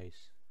of a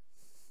maze.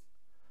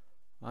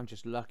 I'm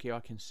just lucky I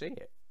can see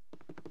it.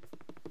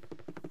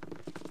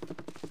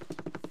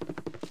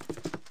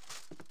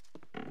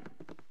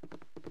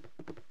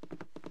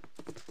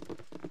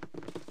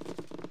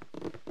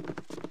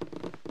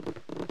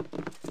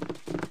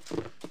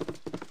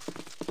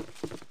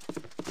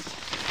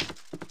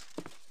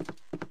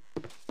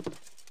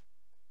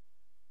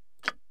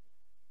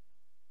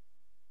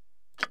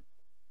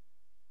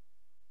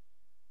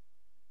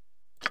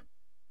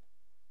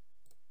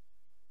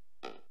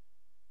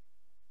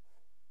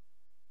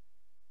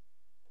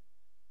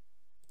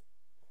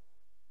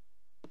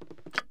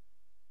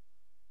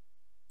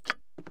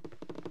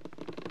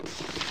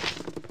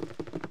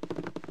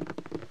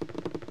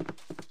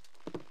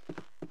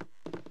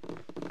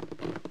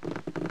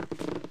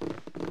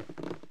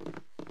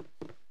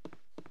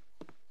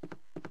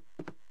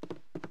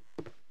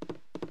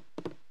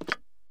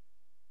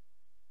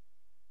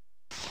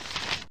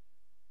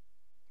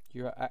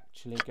 You're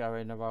actually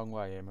going the wrong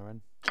way, Imran.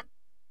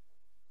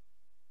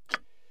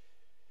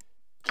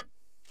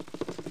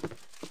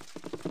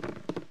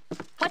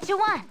 What you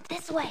want?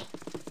 This way.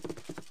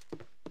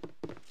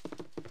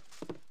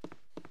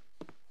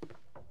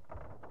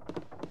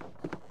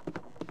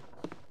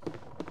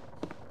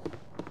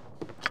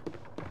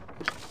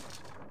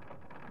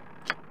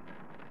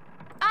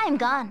 I'm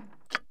gone.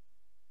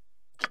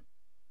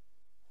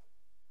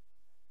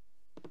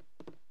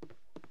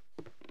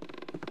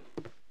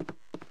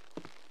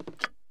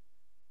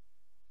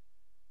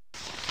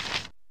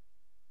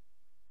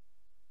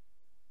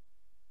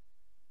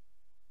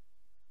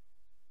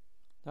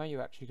 No,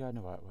 you're actually going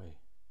the right way.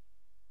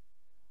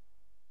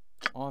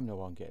 I'm the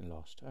one getting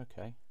lost.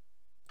 Okay.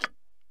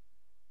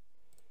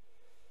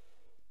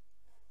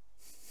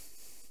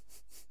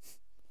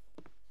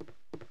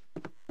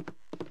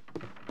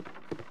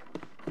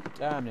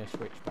 Damn this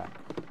switchback.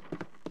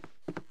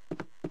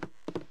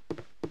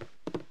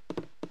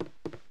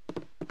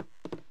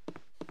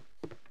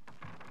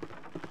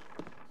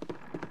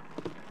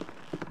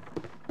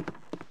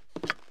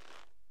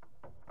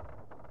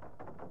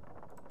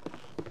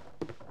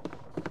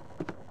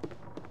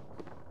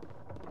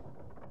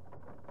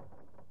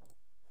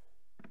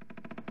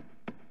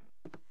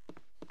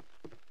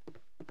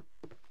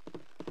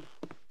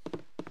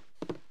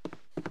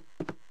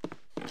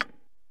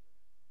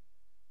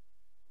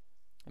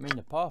 I mean,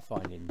 the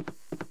pathfinding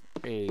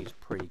is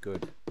pretty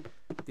good.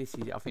 This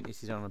is, I think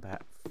this is on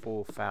about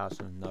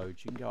 4,000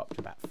 nodes. You can go up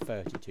to about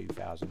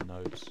 32,000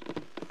 nodes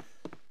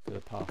for the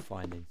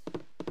pathfinding,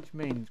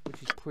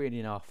 which is pretty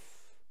enough.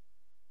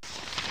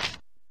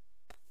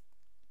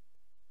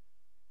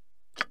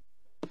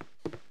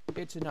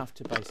 It's enough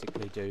to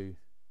basically do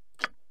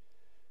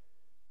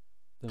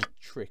the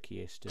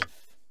trickiest of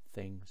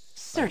things.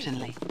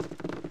 Certainly.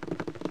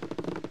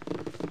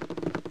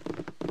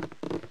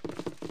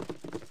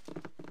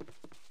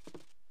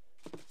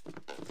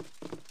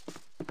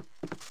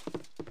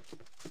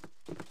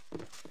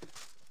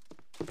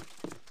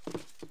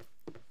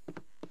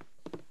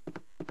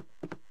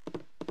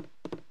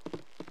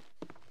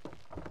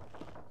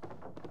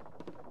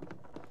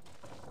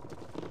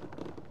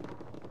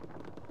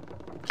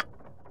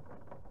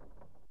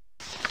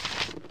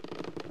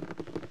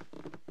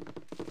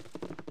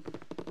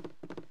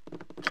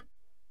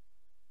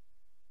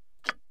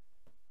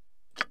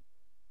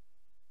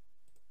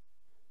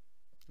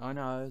 I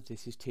know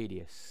this is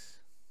tedious,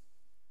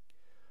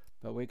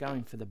 but we're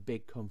going for the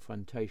big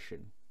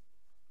confrontation,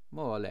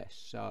 more or less,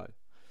 so.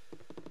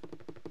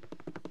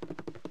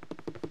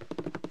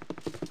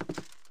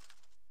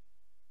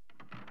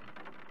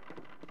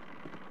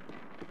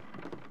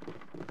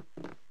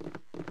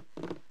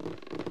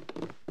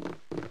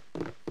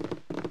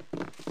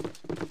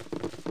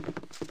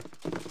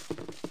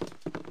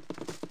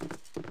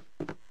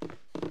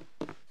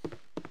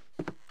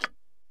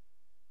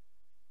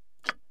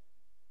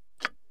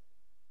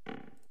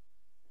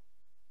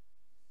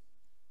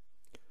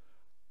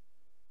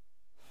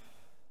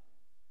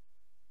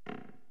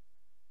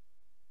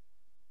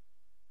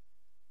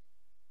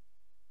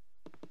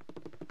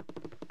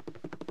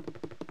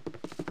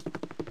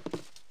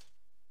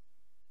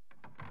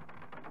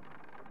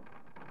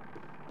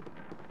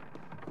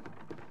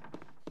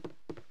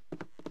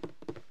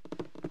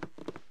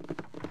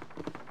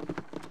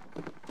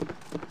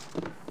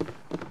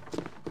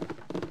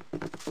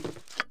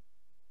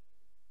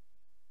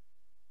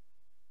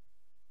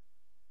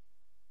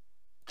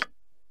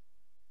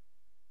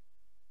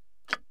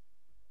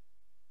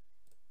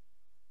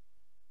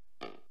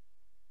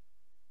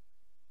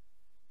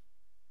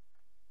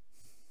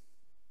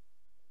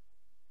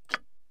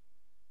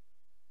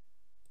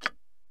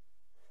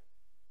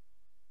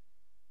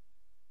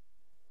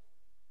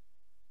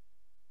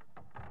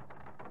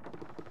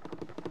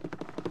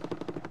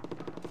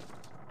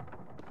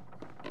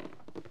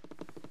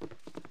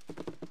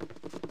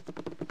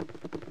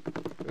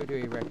 Who do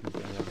you reckon is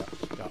going to end up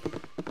stuck?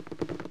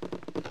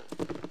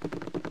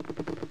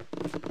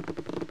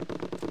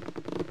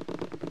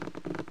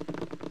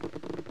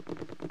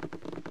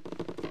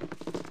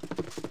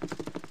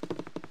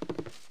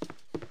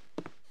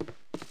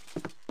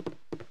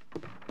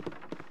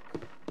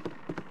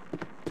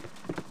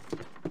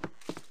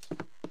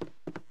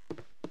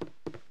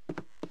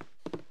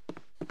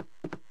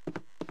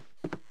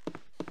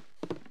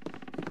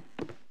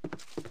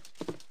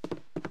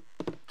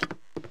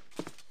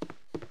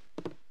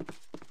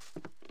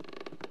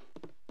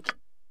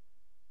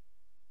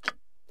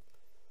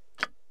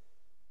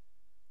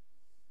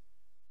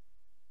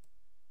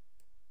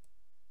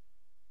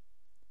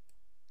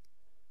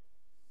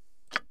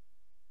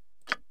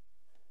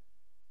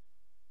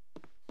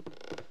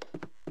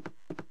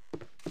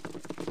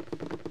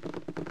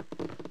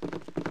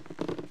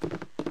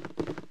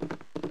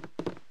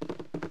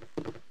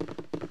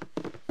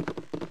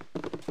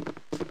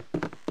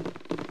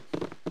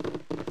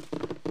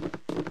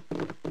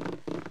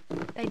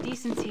 Thy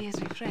decency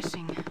is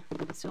refreshing.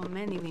 So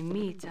many we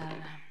meet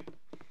are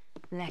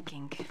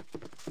lacking.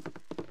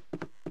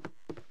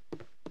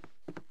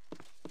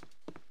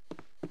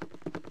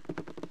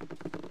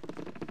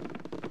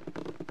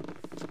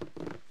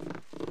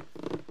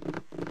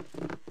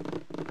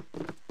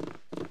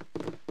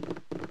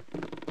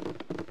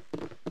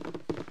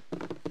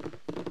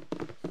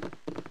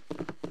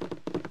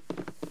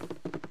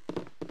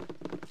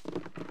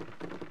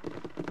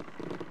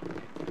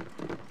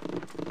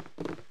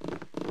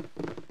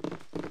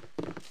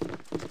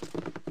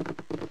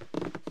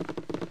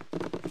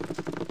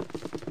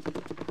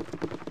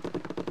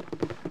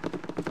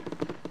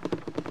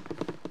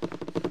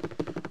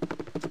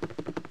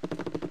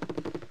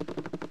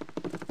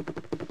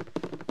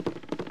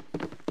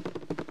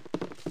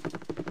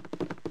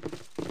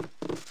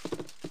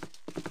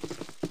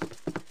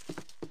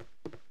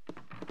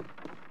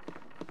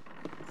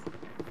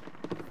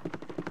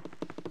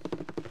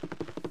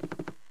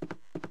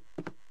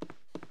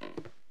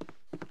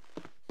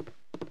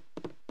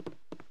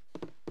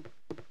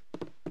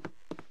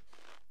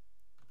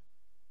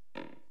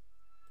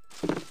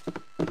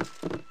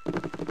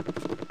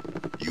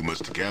 You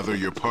must gather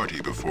your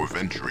party before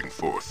venturing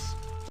forth.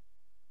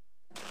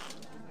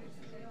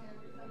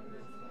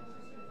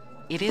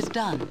 It is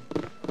done.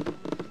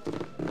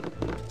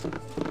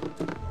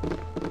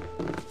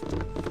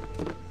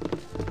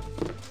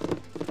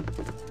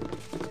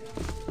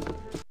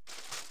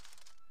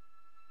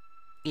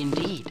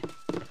 Indeed.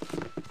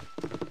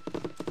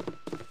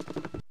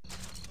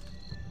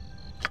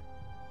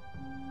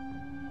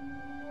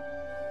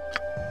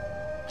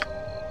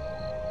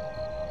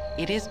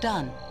 It is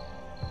done.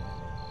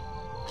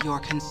 Your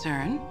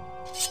concern?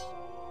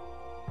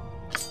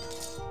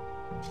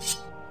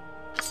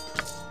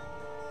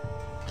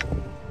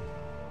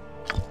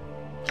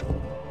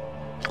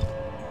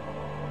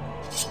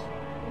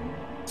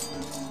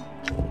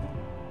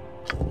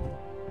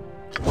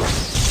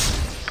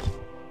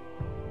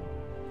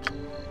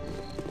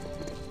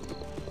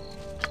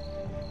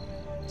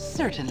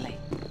 Certainly.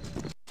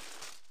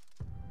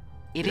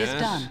 It is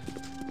done.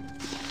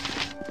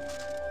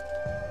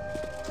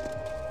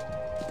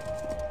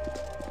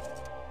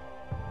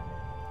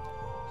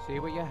 See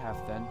what you have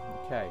then.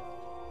 Okay.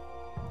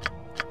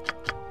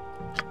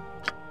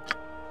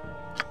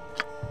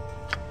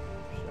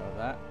 Show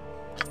that.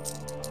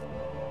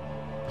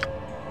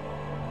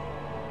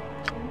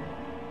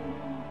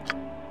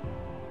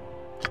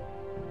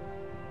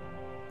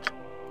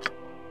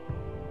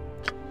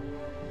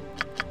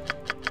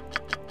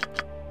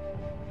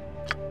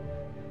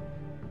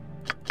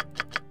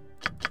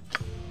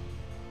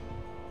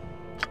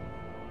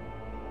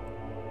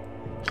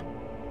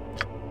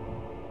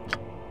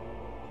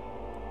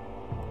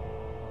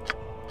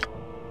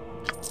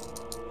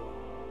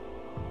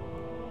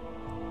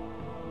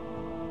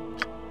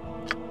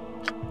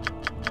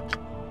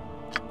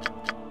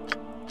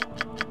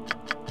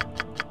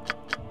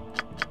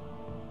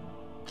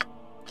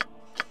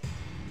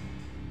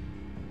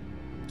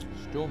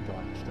 Storm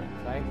Dragon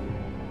strength, eh?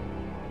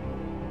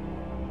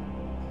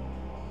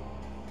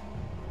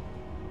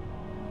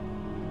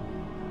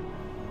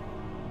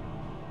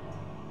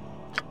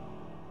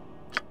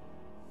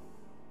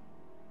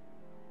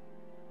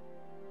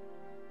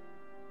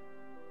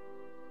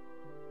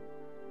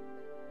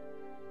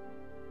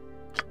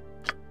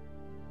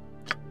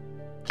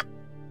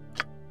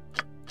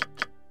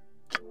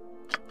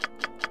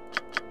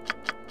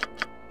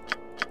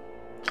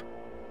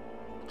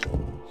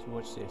 So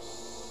what's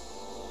this?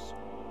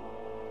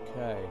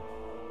 Okay,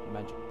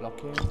 magic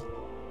blocking,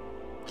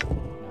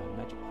 no,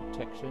 magic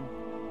protection,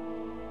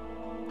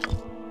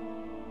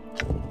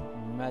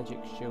 magic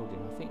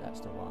shielding, I think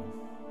that's the one.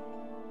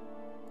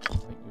 I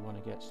think we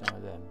want to get some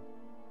of them.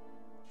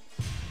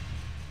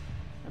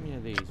 How many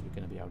of these are we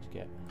going to be able to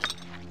get?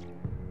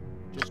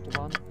 Just the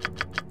one?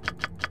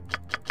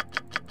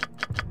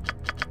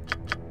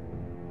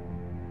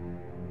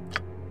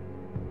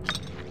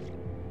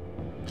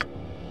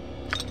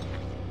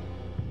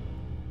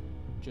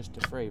 Just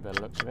a free by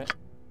the looks of it.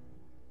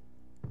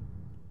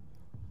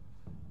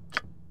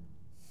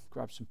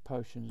 Grab some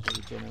potions of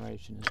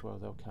regeneration as well,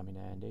 they'll come in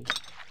handy.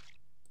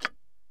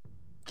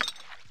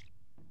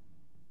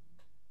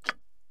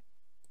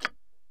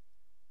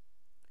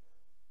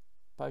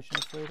 Potion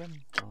of freedom.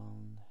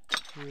 1,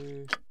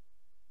 2,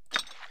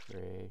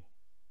 3.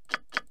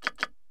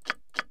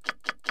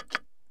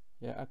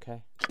 Yeah,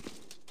 okay.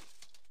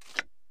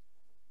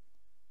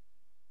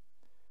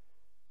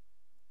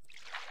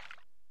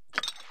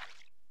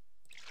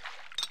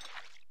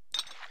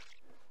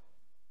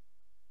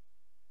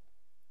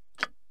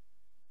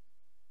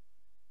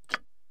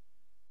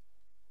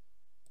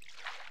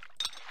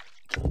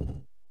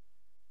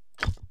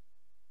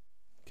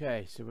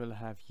 Okay, so we'll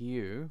have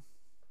you.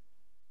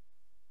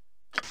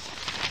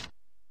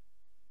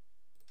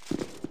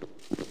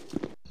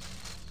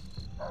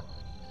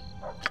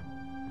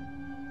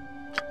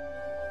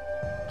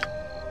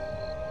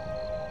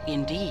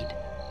 Indeed.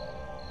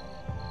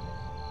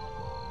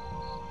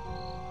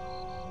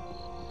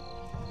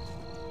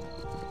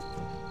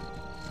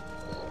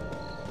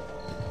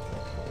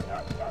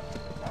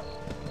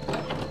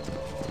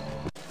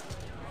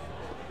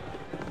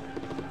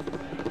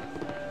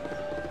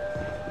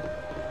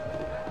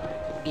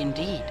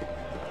 Indeed.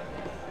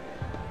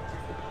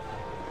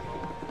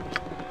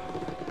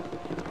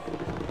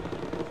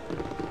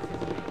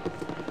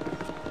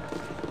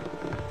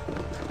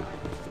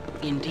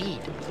 Indeed.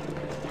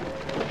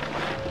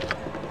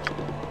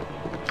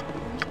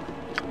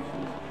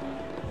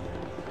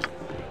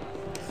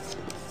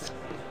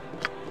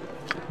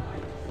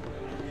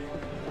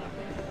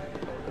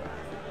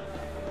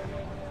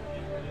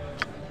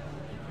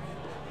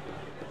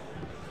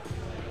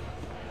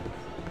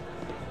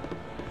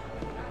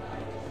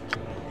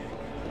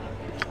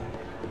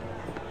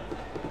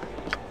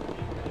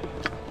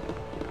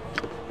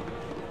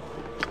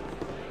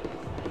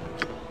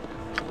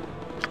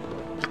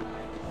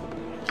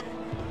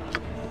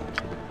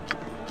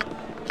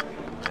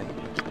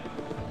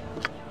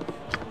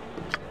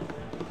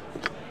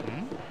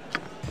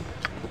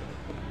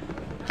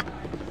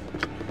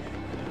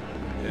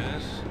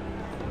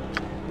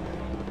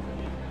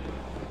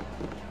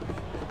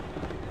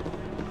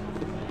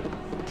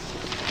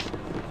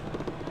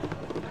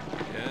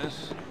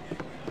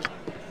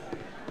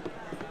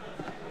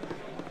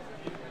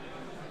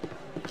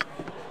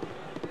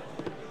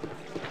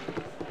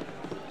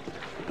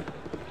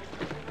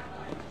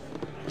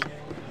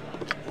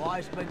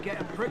 It's been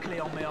getting prickly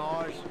on my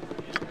eyes.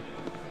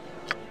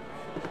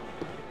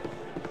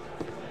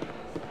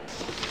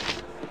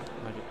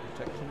 Magic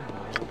protection.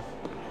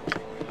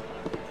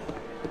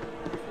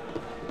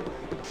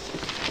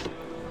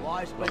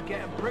 Why it's been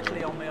getting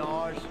prickly on my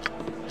eyes.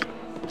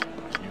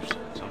 You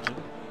said something.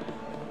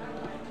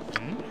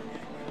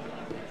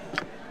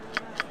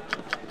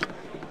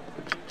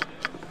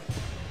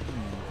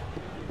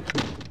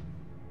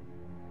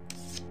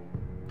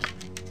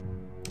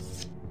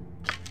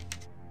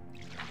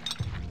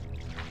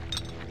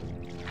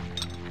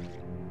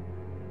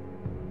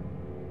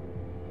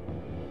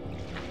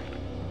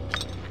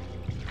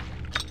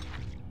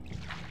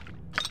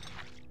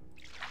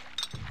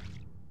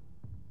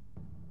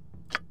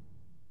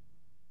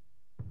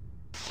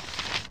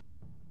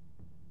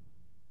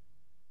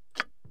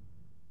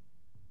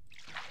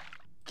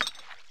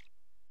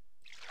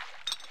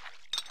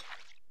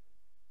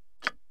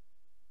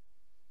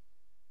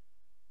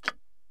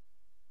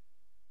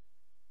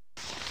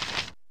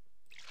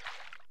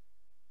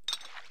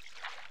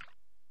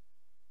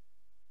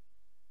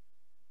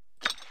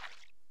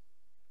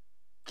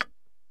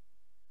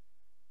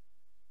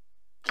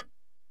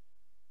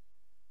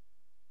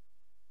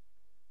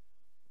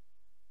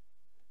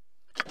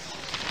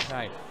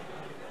 Right.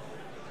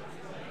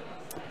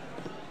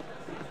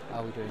 How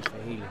are we doing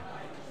for healing?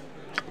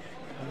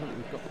 I don't think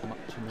we've got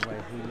much in the way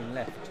of healing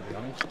left, to be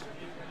honest.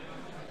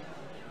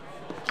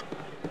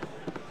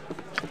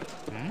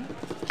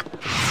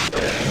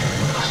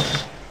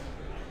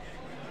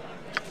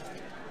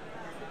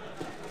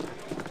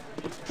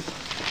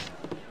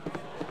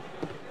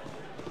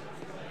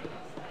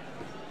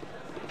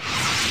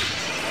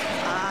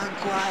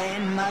 Agua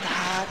en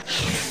Madhat.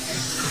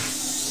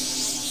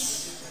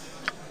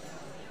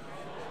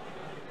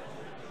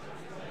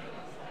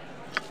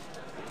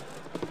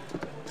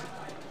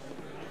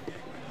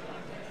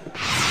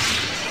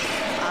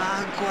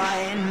 Agua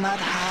en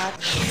Madhat.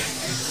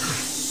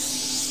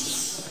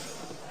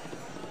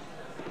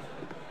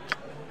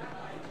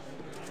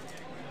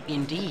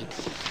 Indeed.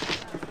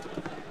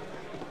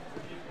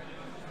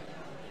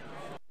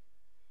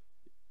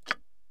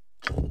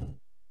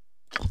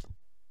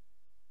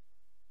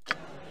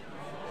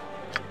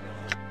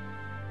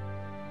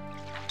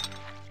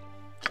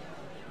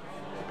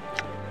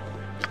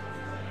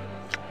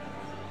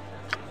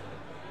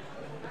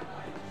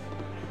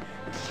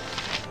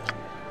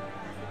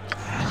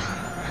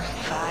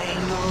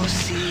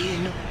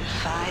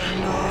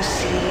 Final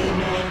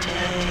scene te.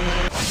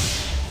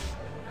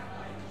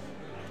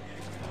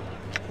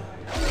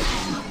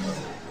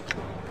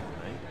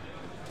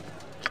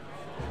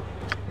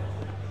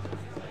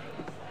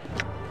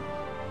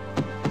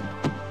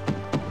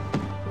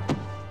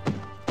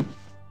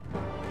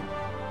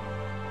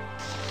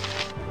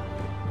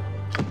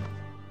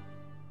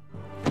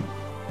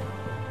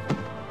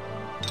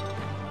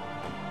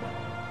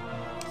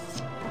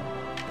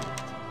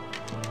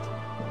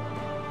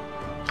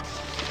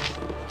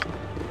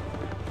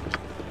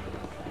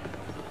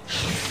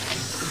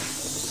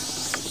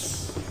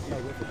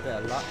 Bit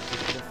of luck, we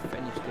could have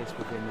finished this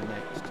within the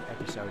next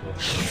episode or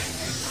two.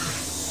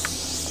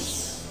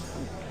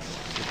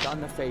 We've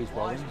done the phase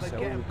one, so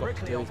all we've got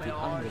to do is the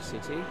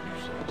Undercity.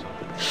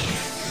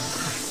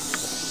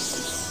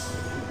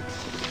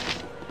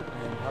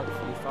 And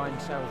hopefully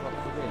find Sarah's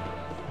Rock within.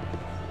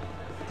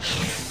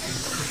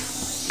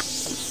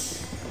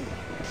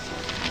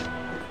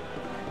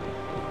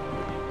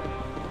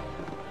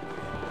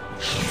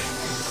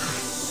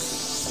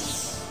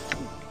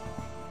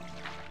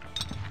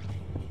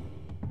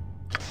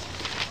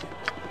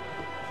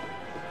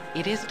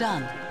 It is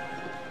done.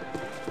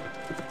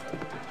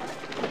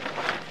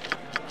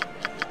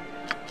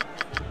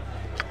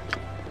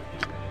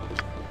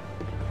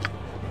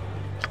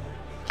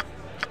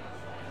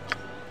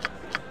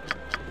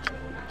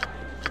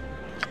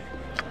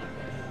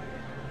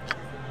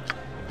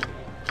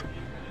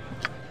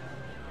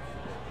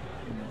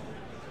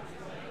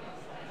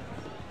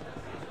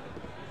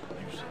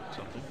 said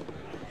something.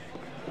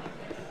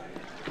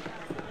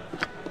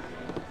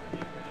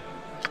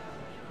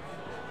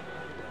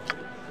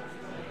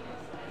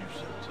 You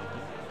said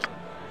something.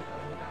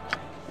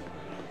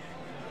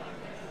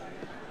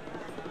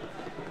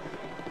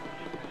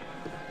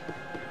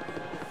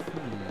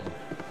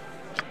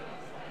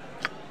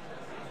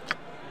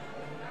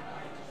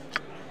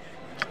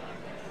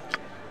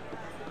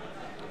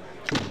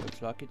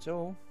 Looks like it's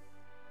all.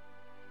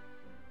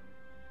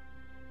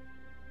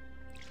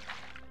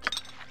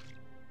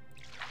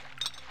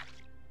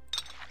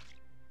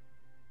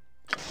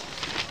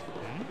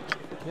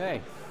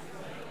 Okay,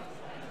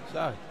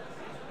 so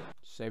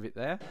save it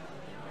there.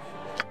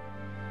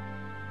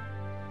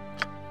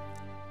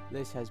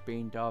 This has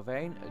been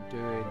Vane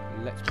doing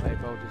Let's Play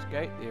Baldur's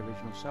Gate, the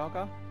original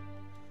Saga.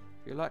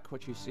 If you like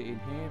what you see in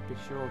here, be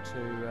sure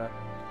to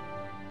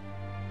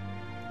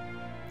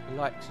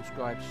like,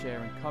 subscribe, share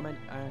and comment,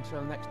 and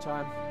until next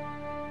time,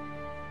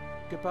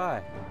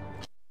 goodbye.